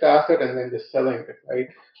a fixed asset and then just selling it, right?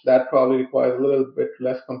 That probably requires a little bit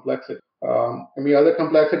less complexity. Other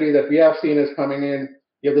complexity that we have seen is coming in.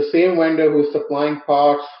 You have the same vendor who's supplying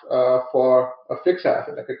parts for a fixed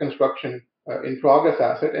asset, like a construction in progress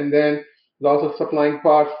asset, and then is also supplying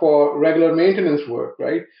parts for regular maintenance work,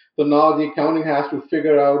 right? So now the accounting has to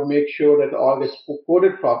figure out, make sure that all gets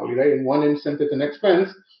coded properly, right? In one instance, it's an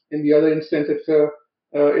expense. In the other instance,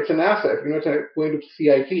 it's an asset. It's going to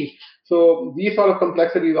CIT. So these sort of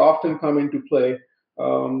complexities often come into play.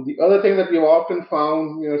 The other thing that we've often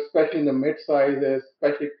found, especially in the mid-size, is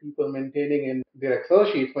especially people maintaining in their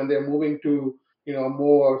Excel sheets when they're moving to,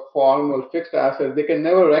 more formal fixed assets, they can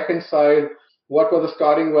never reconcile what was the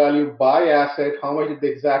starting value by asset, how much did they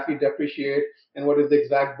exactly depreciate, and what is the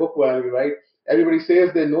exact book value, right? Everybody says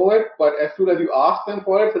they know it, but as soon as you ask them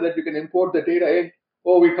for it so that you can import the data in,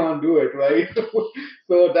 we can't do it, right?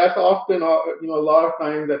 So that's often, a lot of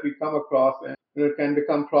times that we come across, and it can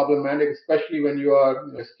become problematic, especially when you are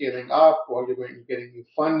scaling up or you're getting new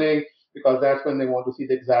funding, because that's when they want to see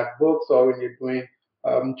the exact books, or when you're doing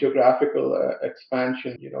geographical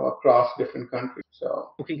expansion, across different countries.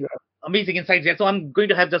 So okay. Yeah. Amazing insights there. So I'm going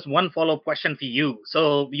to have just one follow-up question for you.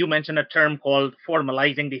 So you mentioned a term called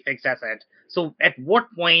formalizing the fixed asset. So at what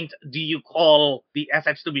point do you call the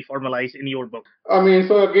assets to be formalized in your book?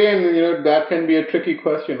 So again, that can be a tricky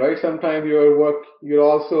question, right? Sometimes you're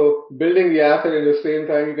also building the asset at the same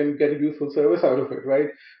time you can get a useful service out of it, right?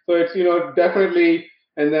 So it's, definitely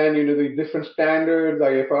and then the different standards,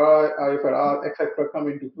 IFR, etc., come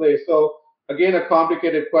into play. So again, a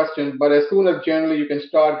complicated question, but as soon as generally you can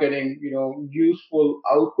start getting useful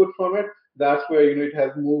output from it, that's where it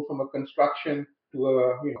has moved from a construction to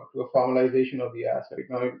a formalization of the asset.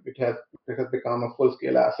 Now it has become a full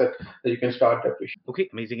scale asset that you can start depreciating. Okay,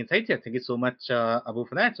 amazing insights here. Thank you so much, Abu,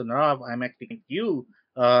 for that. So Narav, I'm actually thank you.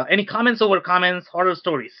 Any comments over comments, horror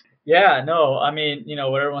stories? Yeah, no, I mean,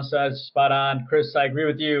 what everyone says, spot on. Chris, I agree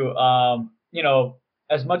with you.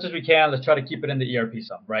 As much as we can, let's try to keep it in the ERP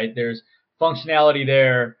sum, right? There's functionality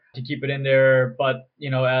there to keep it in there. But,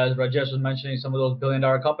 as Rajesh was mentioning, some of those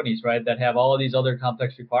billion-dollar companies, right, that have all of these other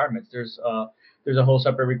complex requirements, there's a whole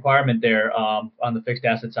separate requirement there on the fixed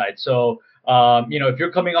asset side. So, if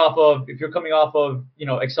you're coming off of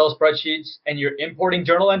Excel spreadsheets and you're importing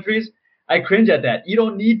journal entries, I cringe at that. You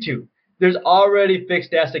don't need to. There's already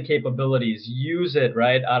fixed asset capabilities. Use it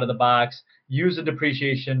right out of the box. Use the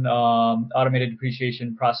depreciation, automated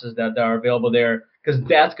depreciation process that are available there, because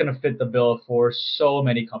that's going to fit the bill for so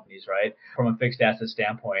many companies, right? From a fixed asset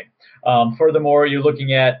standpoint. Furthermore, you're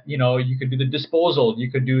looking at, you could do the disposal,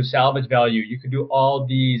 you could do salvage value, you could do all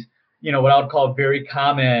these, what I would call very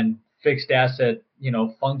common fixed asset,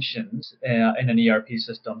 functions in an ERP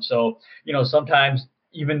system. So, sometimes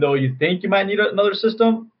even though you think you might need another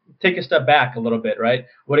system, take a step back a little bit, right?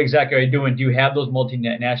 What exactly are you doing? Do you have those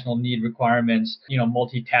multinational need requirements,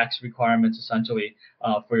 multi-tax requirements essentially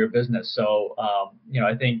for your business? So,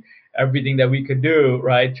 I think everything that we could do,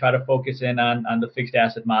 right, try to focus in on the fixed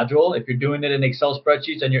asset module. If you're doing it in Excel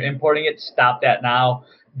spreadsheets and you're importing it, stop that now.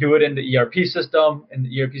 Do it in the ERP system,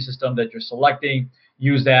 that you're selecting.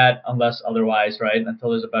 Use that unless otherwise, right? Until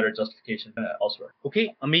there's a better justification elsewhere.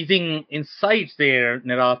 Okay, amazing insights there,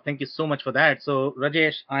 Nirav. Thank you so much for that. So,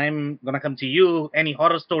 Rajesh, I'm going to come to you. Any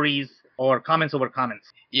horror stories or comments over comments?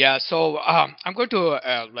 Yeah, so I'm going to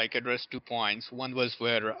address 2 points. One was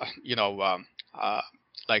where, Nirav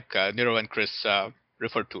and Chris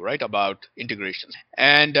referred to, right, about integrations.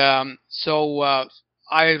 And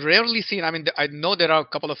I rarely see, I know there are a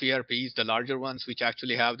couple of ERPs, the larger ones, which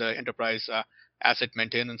actually have the enterprise asset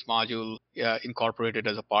maintenance module incorporated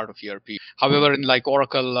as a part of ERP. However, in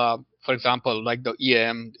Oracle, for example, the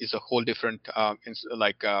EAM is a whole different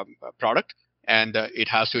product, and it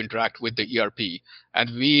has to interact with the ERP. And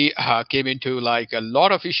we came into a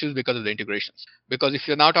lot of issues because of the integrations. Because if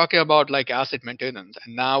you're now talking about asset maintenance,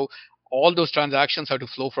 and now all those transactions have to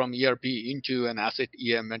flow from ERP into an asset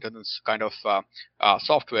EM maintenance kind of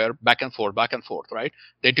software back and forth, right?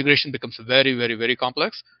 The integration becomes very, very, very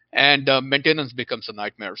complex, and maintenance becomes a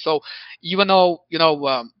nightmare. So even though,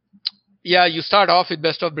 you start off with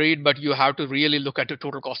best of breed, but you have to really look at the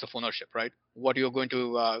total cost of ownership, right? What you're going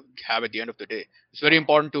to have at the end of the day. It's very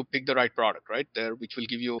important to pick the right product, right? There, which will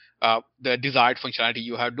give you the desired functionality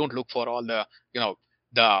you have. Don't look for all the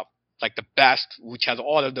best, which has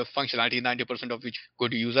all of the functionality, 90% of which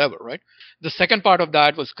good to use ever, right? The second part of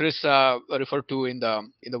that was Chris referred to in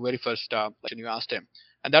the very first question you asked him,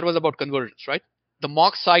 and that was about conversions, right? The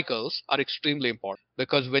mock cycles are extremely important,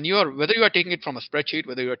 because whether you are taking it from a spreadsheet,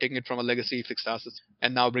 whether you are taking it from a legacy fixed assets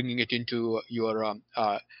and now bringing it into your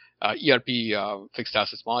ERP fixed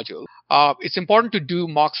assets module, it's important to do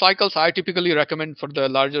mock cycles. I typically recommend for the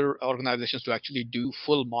larger organizations to actually do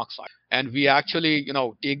full mock cycles, and we actually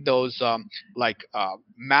take those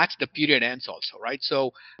match the period ends also, right?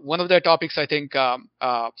 So one of the topics, I think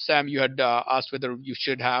Sam, you had asked whether you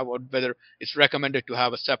should have, or whether it's recommended to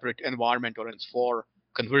have a separate environment or it's for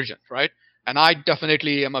conversion, right? And I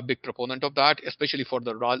definitely am a big proponent of that, especially for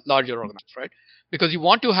the larger organizations, right? Because you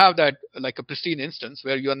want to have that a pristine instance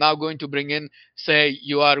where you are now going to bring in, say,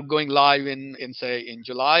 you are going live in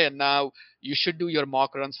July, and now you should do your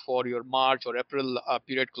mock runs for your March or April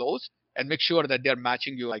period close, and make sure that they're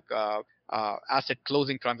matching you asset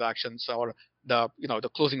closing transactions, or the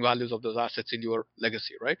closing values of those assets in your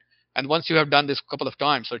legacy, right? And once you have done this a couple of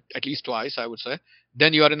times, or at least twice, I would say,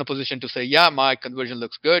 then you are in a position to say, yeah, my conversion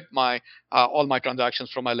looks good. My all my transactions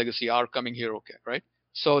from my legacy are coming here, okay, right?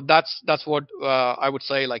 So that's what I would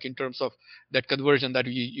say, in terms of that conversion, that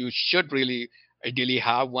you should really ideally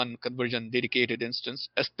have one conversion dedicated instance,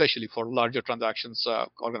 especially for larger transactions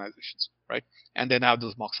organizations, right? And then have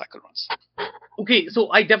those mock cycle runs. Okay, so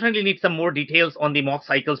I definitely need some more details on the mock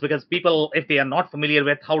cycles, because people, if they are not familiar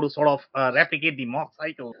with how to sort of replicate the mock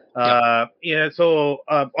cycle, so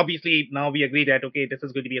obviously now we agree that, okay, this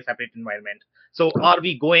is going to be a separate environment. So are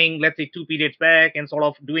we going, let's say, 2 periods back and sort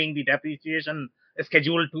of doing the depreciation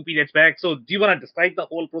schedule 2 periods back? So do you want to describe the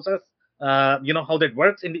whole process, how that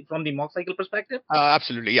works from the mock cycle perspective?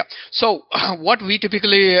 Absolutely, yeah. So what we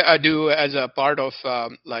typically do as a part of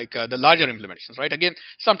the larger implementations, right? Again,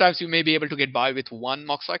 sometimes you may be able to get by with one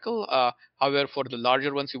mock cycle. However, for the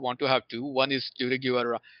larger ones, you want to have two. One is during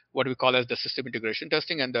your what we call as the system integration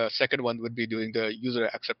testing, and the second one would be during the user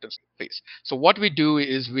acceptance phase. So what we do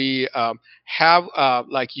is we have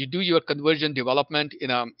you do your conversion development in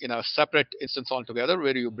a separate instance altogether,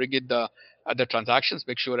 where you bring in the transactions,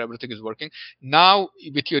 make sure everything is working. Now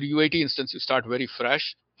with your UAT instance, you start very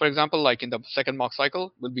fresh. For example, like in the second mock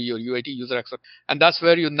cycle will be your UAT user accept, and that's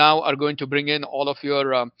where you now are going to bring in all of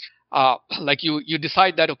your you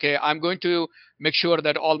decide that, okay, I'm going to make sure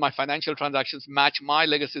that all my financial transactions match my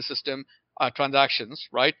legacy system transactions,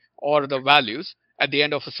 right, or the values at the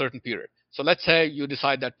end of a certain period. So let's say you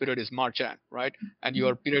decide that period is March end, right, and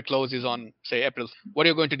your period close is on, say, April. What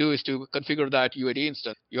you're going to do is to configure that UAT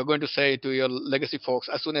instance. You're going to say to your legacy folks,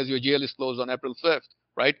 as soon as your GL is closed on April 5th,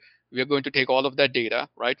 right, we are going to take all of that data,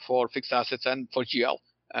 right, for fixed assets and for GL,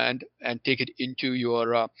 and take it into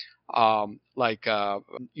your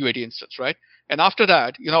UAT instance, right? And after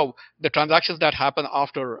that, the transactions that happen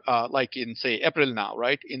after, in say April now,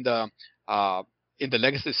 right, in the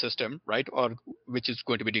legacy system, right, or which is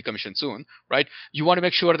going to be decommissioned soon, right? You want to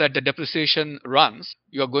make sure that the depreciation runs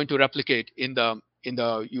you are going to replicate in the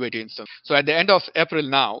UAT instance. So at the end of April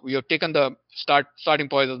now, we have taken the starting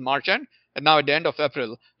point as March end. And now at the end of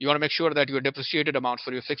April, you want to make sure that your depreciated amounts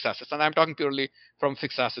for your fixed assets, and I'm talking purely from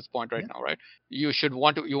fixed assets point right now, right? You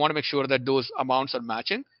want to make sure that those amounts are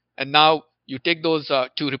matching. And now you take those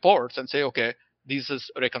two reports and say, okay, this is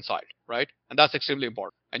reconciled, right? And that's extremely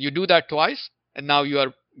important. And you do that twice, and now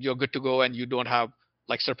you're good to go, and you don't have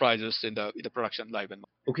surprises in the production live environment.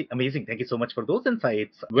 Okay, amazing. Thank you so much for those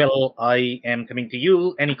insights. Well, I am coming to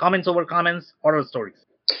you. Any comments, horror stories?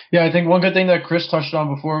 Yeah, I think one good thing that Chris touched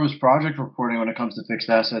on before was project reporting when it comes to fixed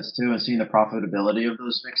assets too, and seeing the profitability of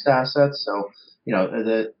those fixed assets. So,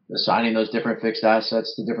 assigning those different fixed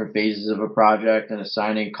assets to different phases of a project and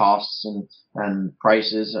assigning costs and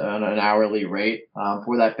prices on an hourly rate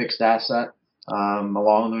for that fixed asset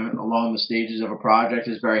along the stages of a project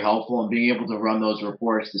is very helpful, and being able to run those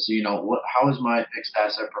reports to see, how is my fixed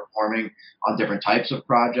asset performing on different types of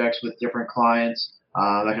projects with different clients.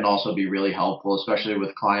 That can also be really helpful, especially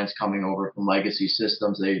with clients coming over from legacy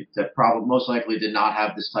systems that probably most likely did not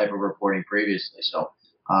have this type of reporting previously. So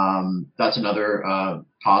that's another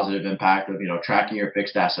positive impact of tracking your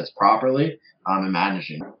fixed assets properly and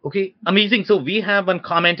managing. Okay, amazing. So we have one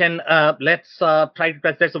comment, and let's try to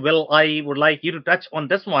touch that. So Will, I would like you to touch on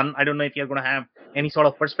this one. I don't know if you're going to have any sort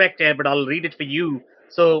of perspective, but I'll read it for you.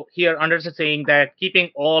 So here Anders is saying that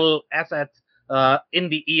keeping all assets in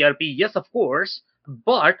the ERP, yes, of course.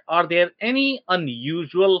 But are there any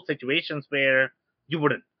unusual situations where you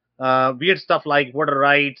wouldn't? Weird stuff like water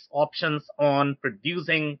rights, options on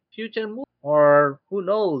producing future moon, or who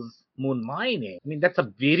knows, moon mining. I mean, that's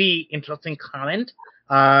a very interesting comment.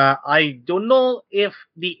 I don't know if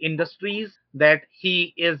the industries that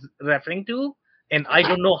he is referring to, and I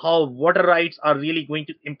don't know how water rights are really going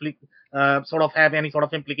to have any sort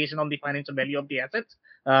of implication on the financial value of the assets.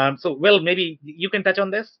 So, Will, maybe you can touch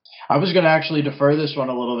on this. I was going to actually defer this one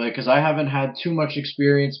a little bit because I haven't had too much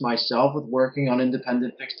experience myself with working on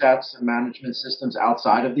independent fixed asset management systems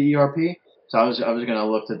outside of the ERP. So I was going to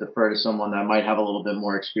look to defer to someone that might have a little bit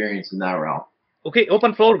more experience in that realm. Okay,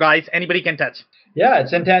 open floor, guys. Anybody can touch. Yeah,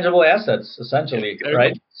 it's intangible assets, essentially,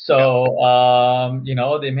 right? So,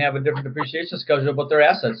 they may have a different depreciation schedule, but they're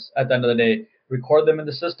assets at the end of the day. Record them in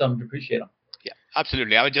the system, depreciate them. Yeah,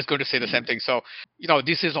 absolutely. I was just going to say the same thing. So,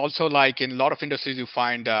 this is also like in a lot of industries, you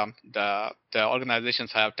find the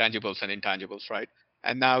organizations have tangibles and intangibles, right?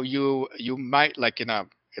 And now you might, like in a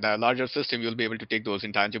larger system, you'll be able to take those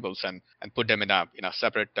intangibles and put them in a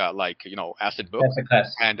separate asset book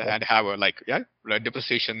and have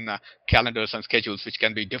depreciation calendars and schedules, which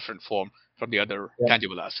can be different from the other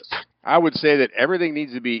tangible assets. I would say that everything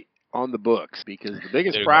needs to be on the books, because the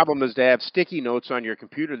biggest problem is to have sticky notes on your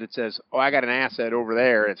computer that says, oh, I got an asset over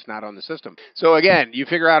there. It's not on the system. So again, you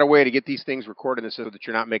figure out a way to get these things recorded in the system so that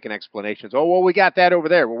you're not making explanations. Oh, well, we got that over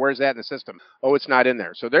there. Well, where's that in the system? Oh, it's not in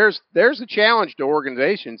there. So there's a challenge to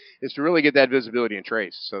organizations is to really get that visibility and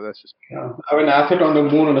trace. So that's just have an asset on the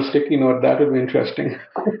moon on a sticky note. That would be interesting.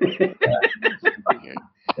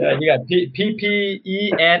 Yeah, you got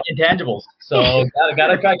PPE and intangibles. So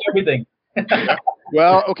gotta track everything.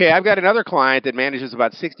 Well, okay, I've got another client that manages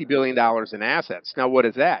about $60 billion in assets. Now, what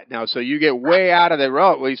is that? Now, so you get way out of the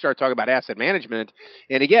road when you start talking about asset management.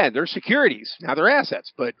 And again, they're securities. Now, they're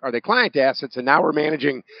assets, but are they client assets? And now we're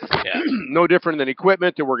managing no different than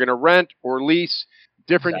equipment that we're going to rent or lease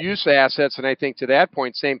different use assets. And I think to that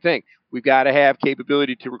point, same thing. We've got to have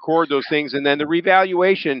capability to record those things. And then the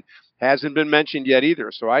revaluation hasn't been mentioned yet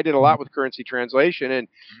either. So I did a lot with currency translation. And,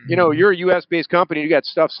 you're a U.S.-based company. You got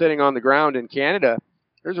stuff sitting on the ground in Canada.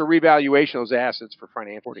 There's a revaluation of those assets for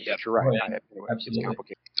financial. Yep. You're right. Oh, yeah. Anyway, absolutely.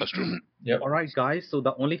 That's true. Yep. All right, guys. So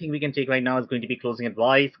the only thing we can take right now is going to be closing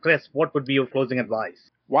advice. Chris, what would be your closing advice?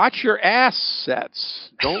 Watch your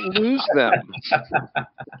assets. Don't lose them.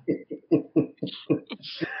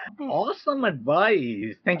 Awesome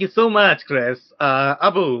advice. Thank you so much, Chris.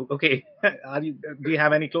 Abu, okay. Do you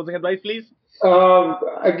have any closing advice, please?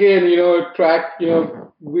 Again,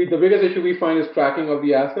 the biggest issue we find is tracking of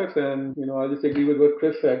the assets, and I'll just agree with what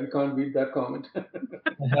Chris said. You can't beat that comment.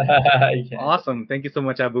 Awesome. Thank you so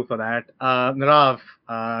much, Abu, for that. Nirav,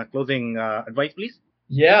 closing advice, please.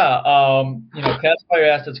 Yeah, classify your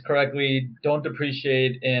assets correctly. Don't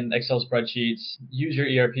depreciate in Excel spreadsheets. Use your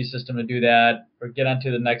ERP system to do that, or get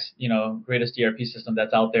onto the next, greatest ERP system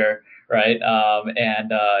that's out there, right?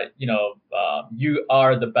 You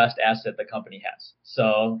are the best asset the company has.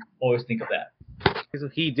 So always think of that. So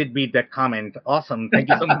he did beat that comment. Awesome. Thank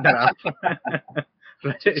you so much, Nirav.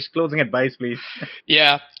 Rajesh, closing advice, please.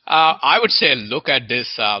 Yeah, I would say look at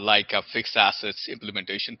this like a fixed assets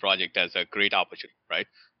implementation project as a great opportunity, right?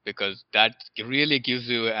 Because that really gives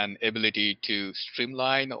you an ability to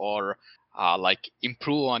streamline or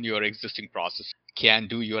improve on your existing process. Can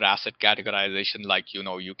do your asset categorization,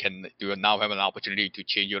 you can now have an opportunity to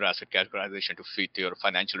change your asset categorization to fit your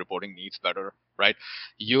financial reporting needs better, right?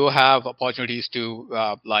 You have opportunities to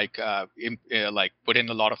put in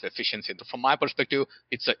a lot of efficiency. From my perspective,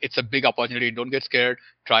 it's a big opportunity. Don't get scared.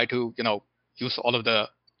 Try to use all of the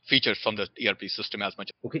features from the ERP system as much.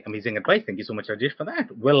 Okay, amazing advice. Thank you so much, Rajesh, for that.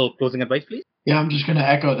 Will, closing advice, please. Yeah, I'm just going to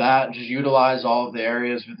echo that. Just utilize all of the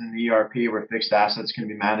areas within the ERP where fixed assets can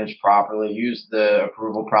be managed properly. Use the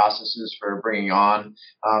approval processes for bringing on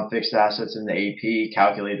fixed assets in the AP,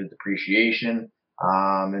 calculated depreciation,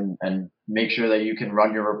 and make sure that you can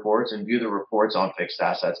run your reports and view the reports on fixed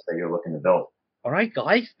assets that you're looking to build. All right,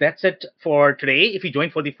 guys, that's it for today. If you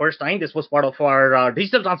joined for the first time, this was part of our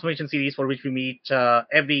digital transformation series for which we meet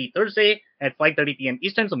every Thursday at 5:30 p.m.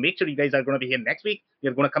 Eastern. So make sure you guys are going to be here next week.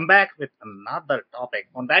 We're going to come back with another topic.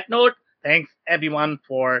 On that note, thanks everyone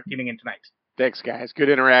for tuning in tonight. Thanks, guys. Good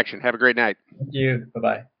interaction. Have a great night. Thank you.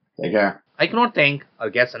 Bye-bye. Take care. I cannot thank our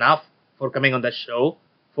guests enough for coming on the show,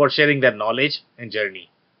 for sharing their knowledge and journey.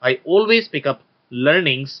 I always pick up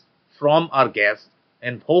learnings from our guests,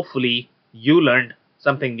 and hopefully you learned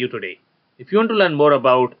something new today. If you want to learn more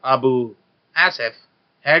about Abu Asef,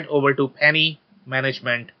 head over to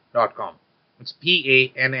PanniManagement.com. It's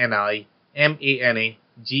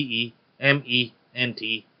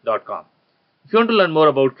PanniManagement.com. If you want to learn more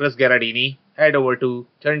about Chris Gherardini, head over to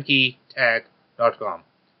TurnkeyTech.com.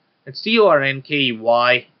 It's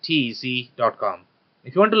TurnkeyTech.com.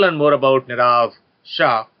 If you want to learn more about Nirav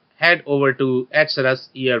Shah, head over to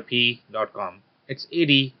HRSERP.com. It's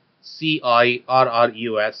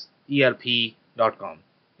CIRRUSERP.com.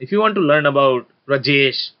 If you want to learn about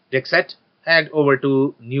Rajesh Dixit, head over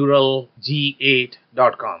to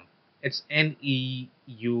neuralg8.com. It's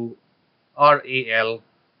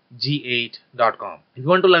NEURALG8.com. If you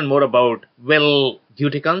want to learn more about Will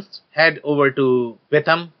Gutekunst, head over to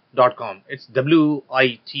Withum.com. It's WITHUM.com.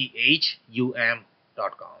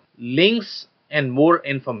 Links and more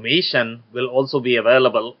information will also be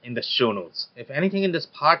available in the show notes. If anything in this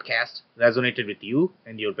podcast resonated with you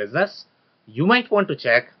and your business, you might want to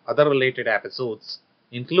check other related episodes,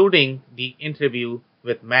 including the interview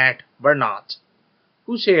with Matt Bernot,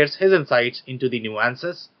 who shares his insights into the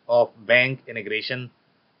nuances of bank integration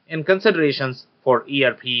and considerations for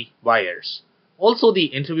ERP buyers. Also, the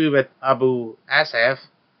interview with Abu Asef,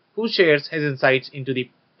 who shares his insights into the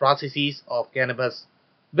processes of cannabis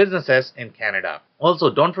businesses in Canada. Also,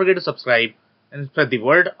 don't forget to subscribe and spread the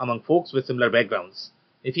word among folks with similar backgrounds.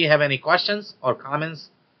 If you have any questions or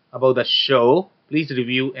comments about the show, please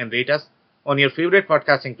review and rate us on your favorite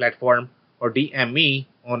podcasting platform or DM me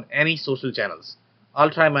on any social channels. I'll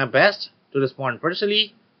try my best to respond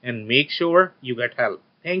personally and make sure you get help.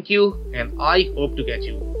 Thank you, and I hope to get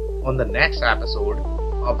you on the next episode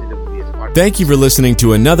of the WBS Podcast. Thank you for listening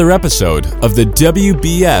to another episode of the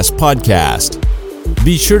WBS Podcast.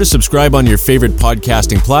 Be sure to subscribe on your favorite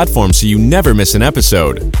podcasting platform so you never miss an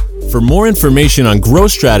episode. For more information on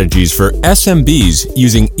growth strategies for SMBs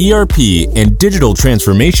using ERP and digital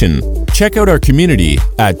transformation, check out our community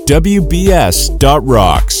at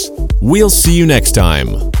WBS.rocks. We'll see you next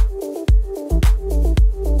time.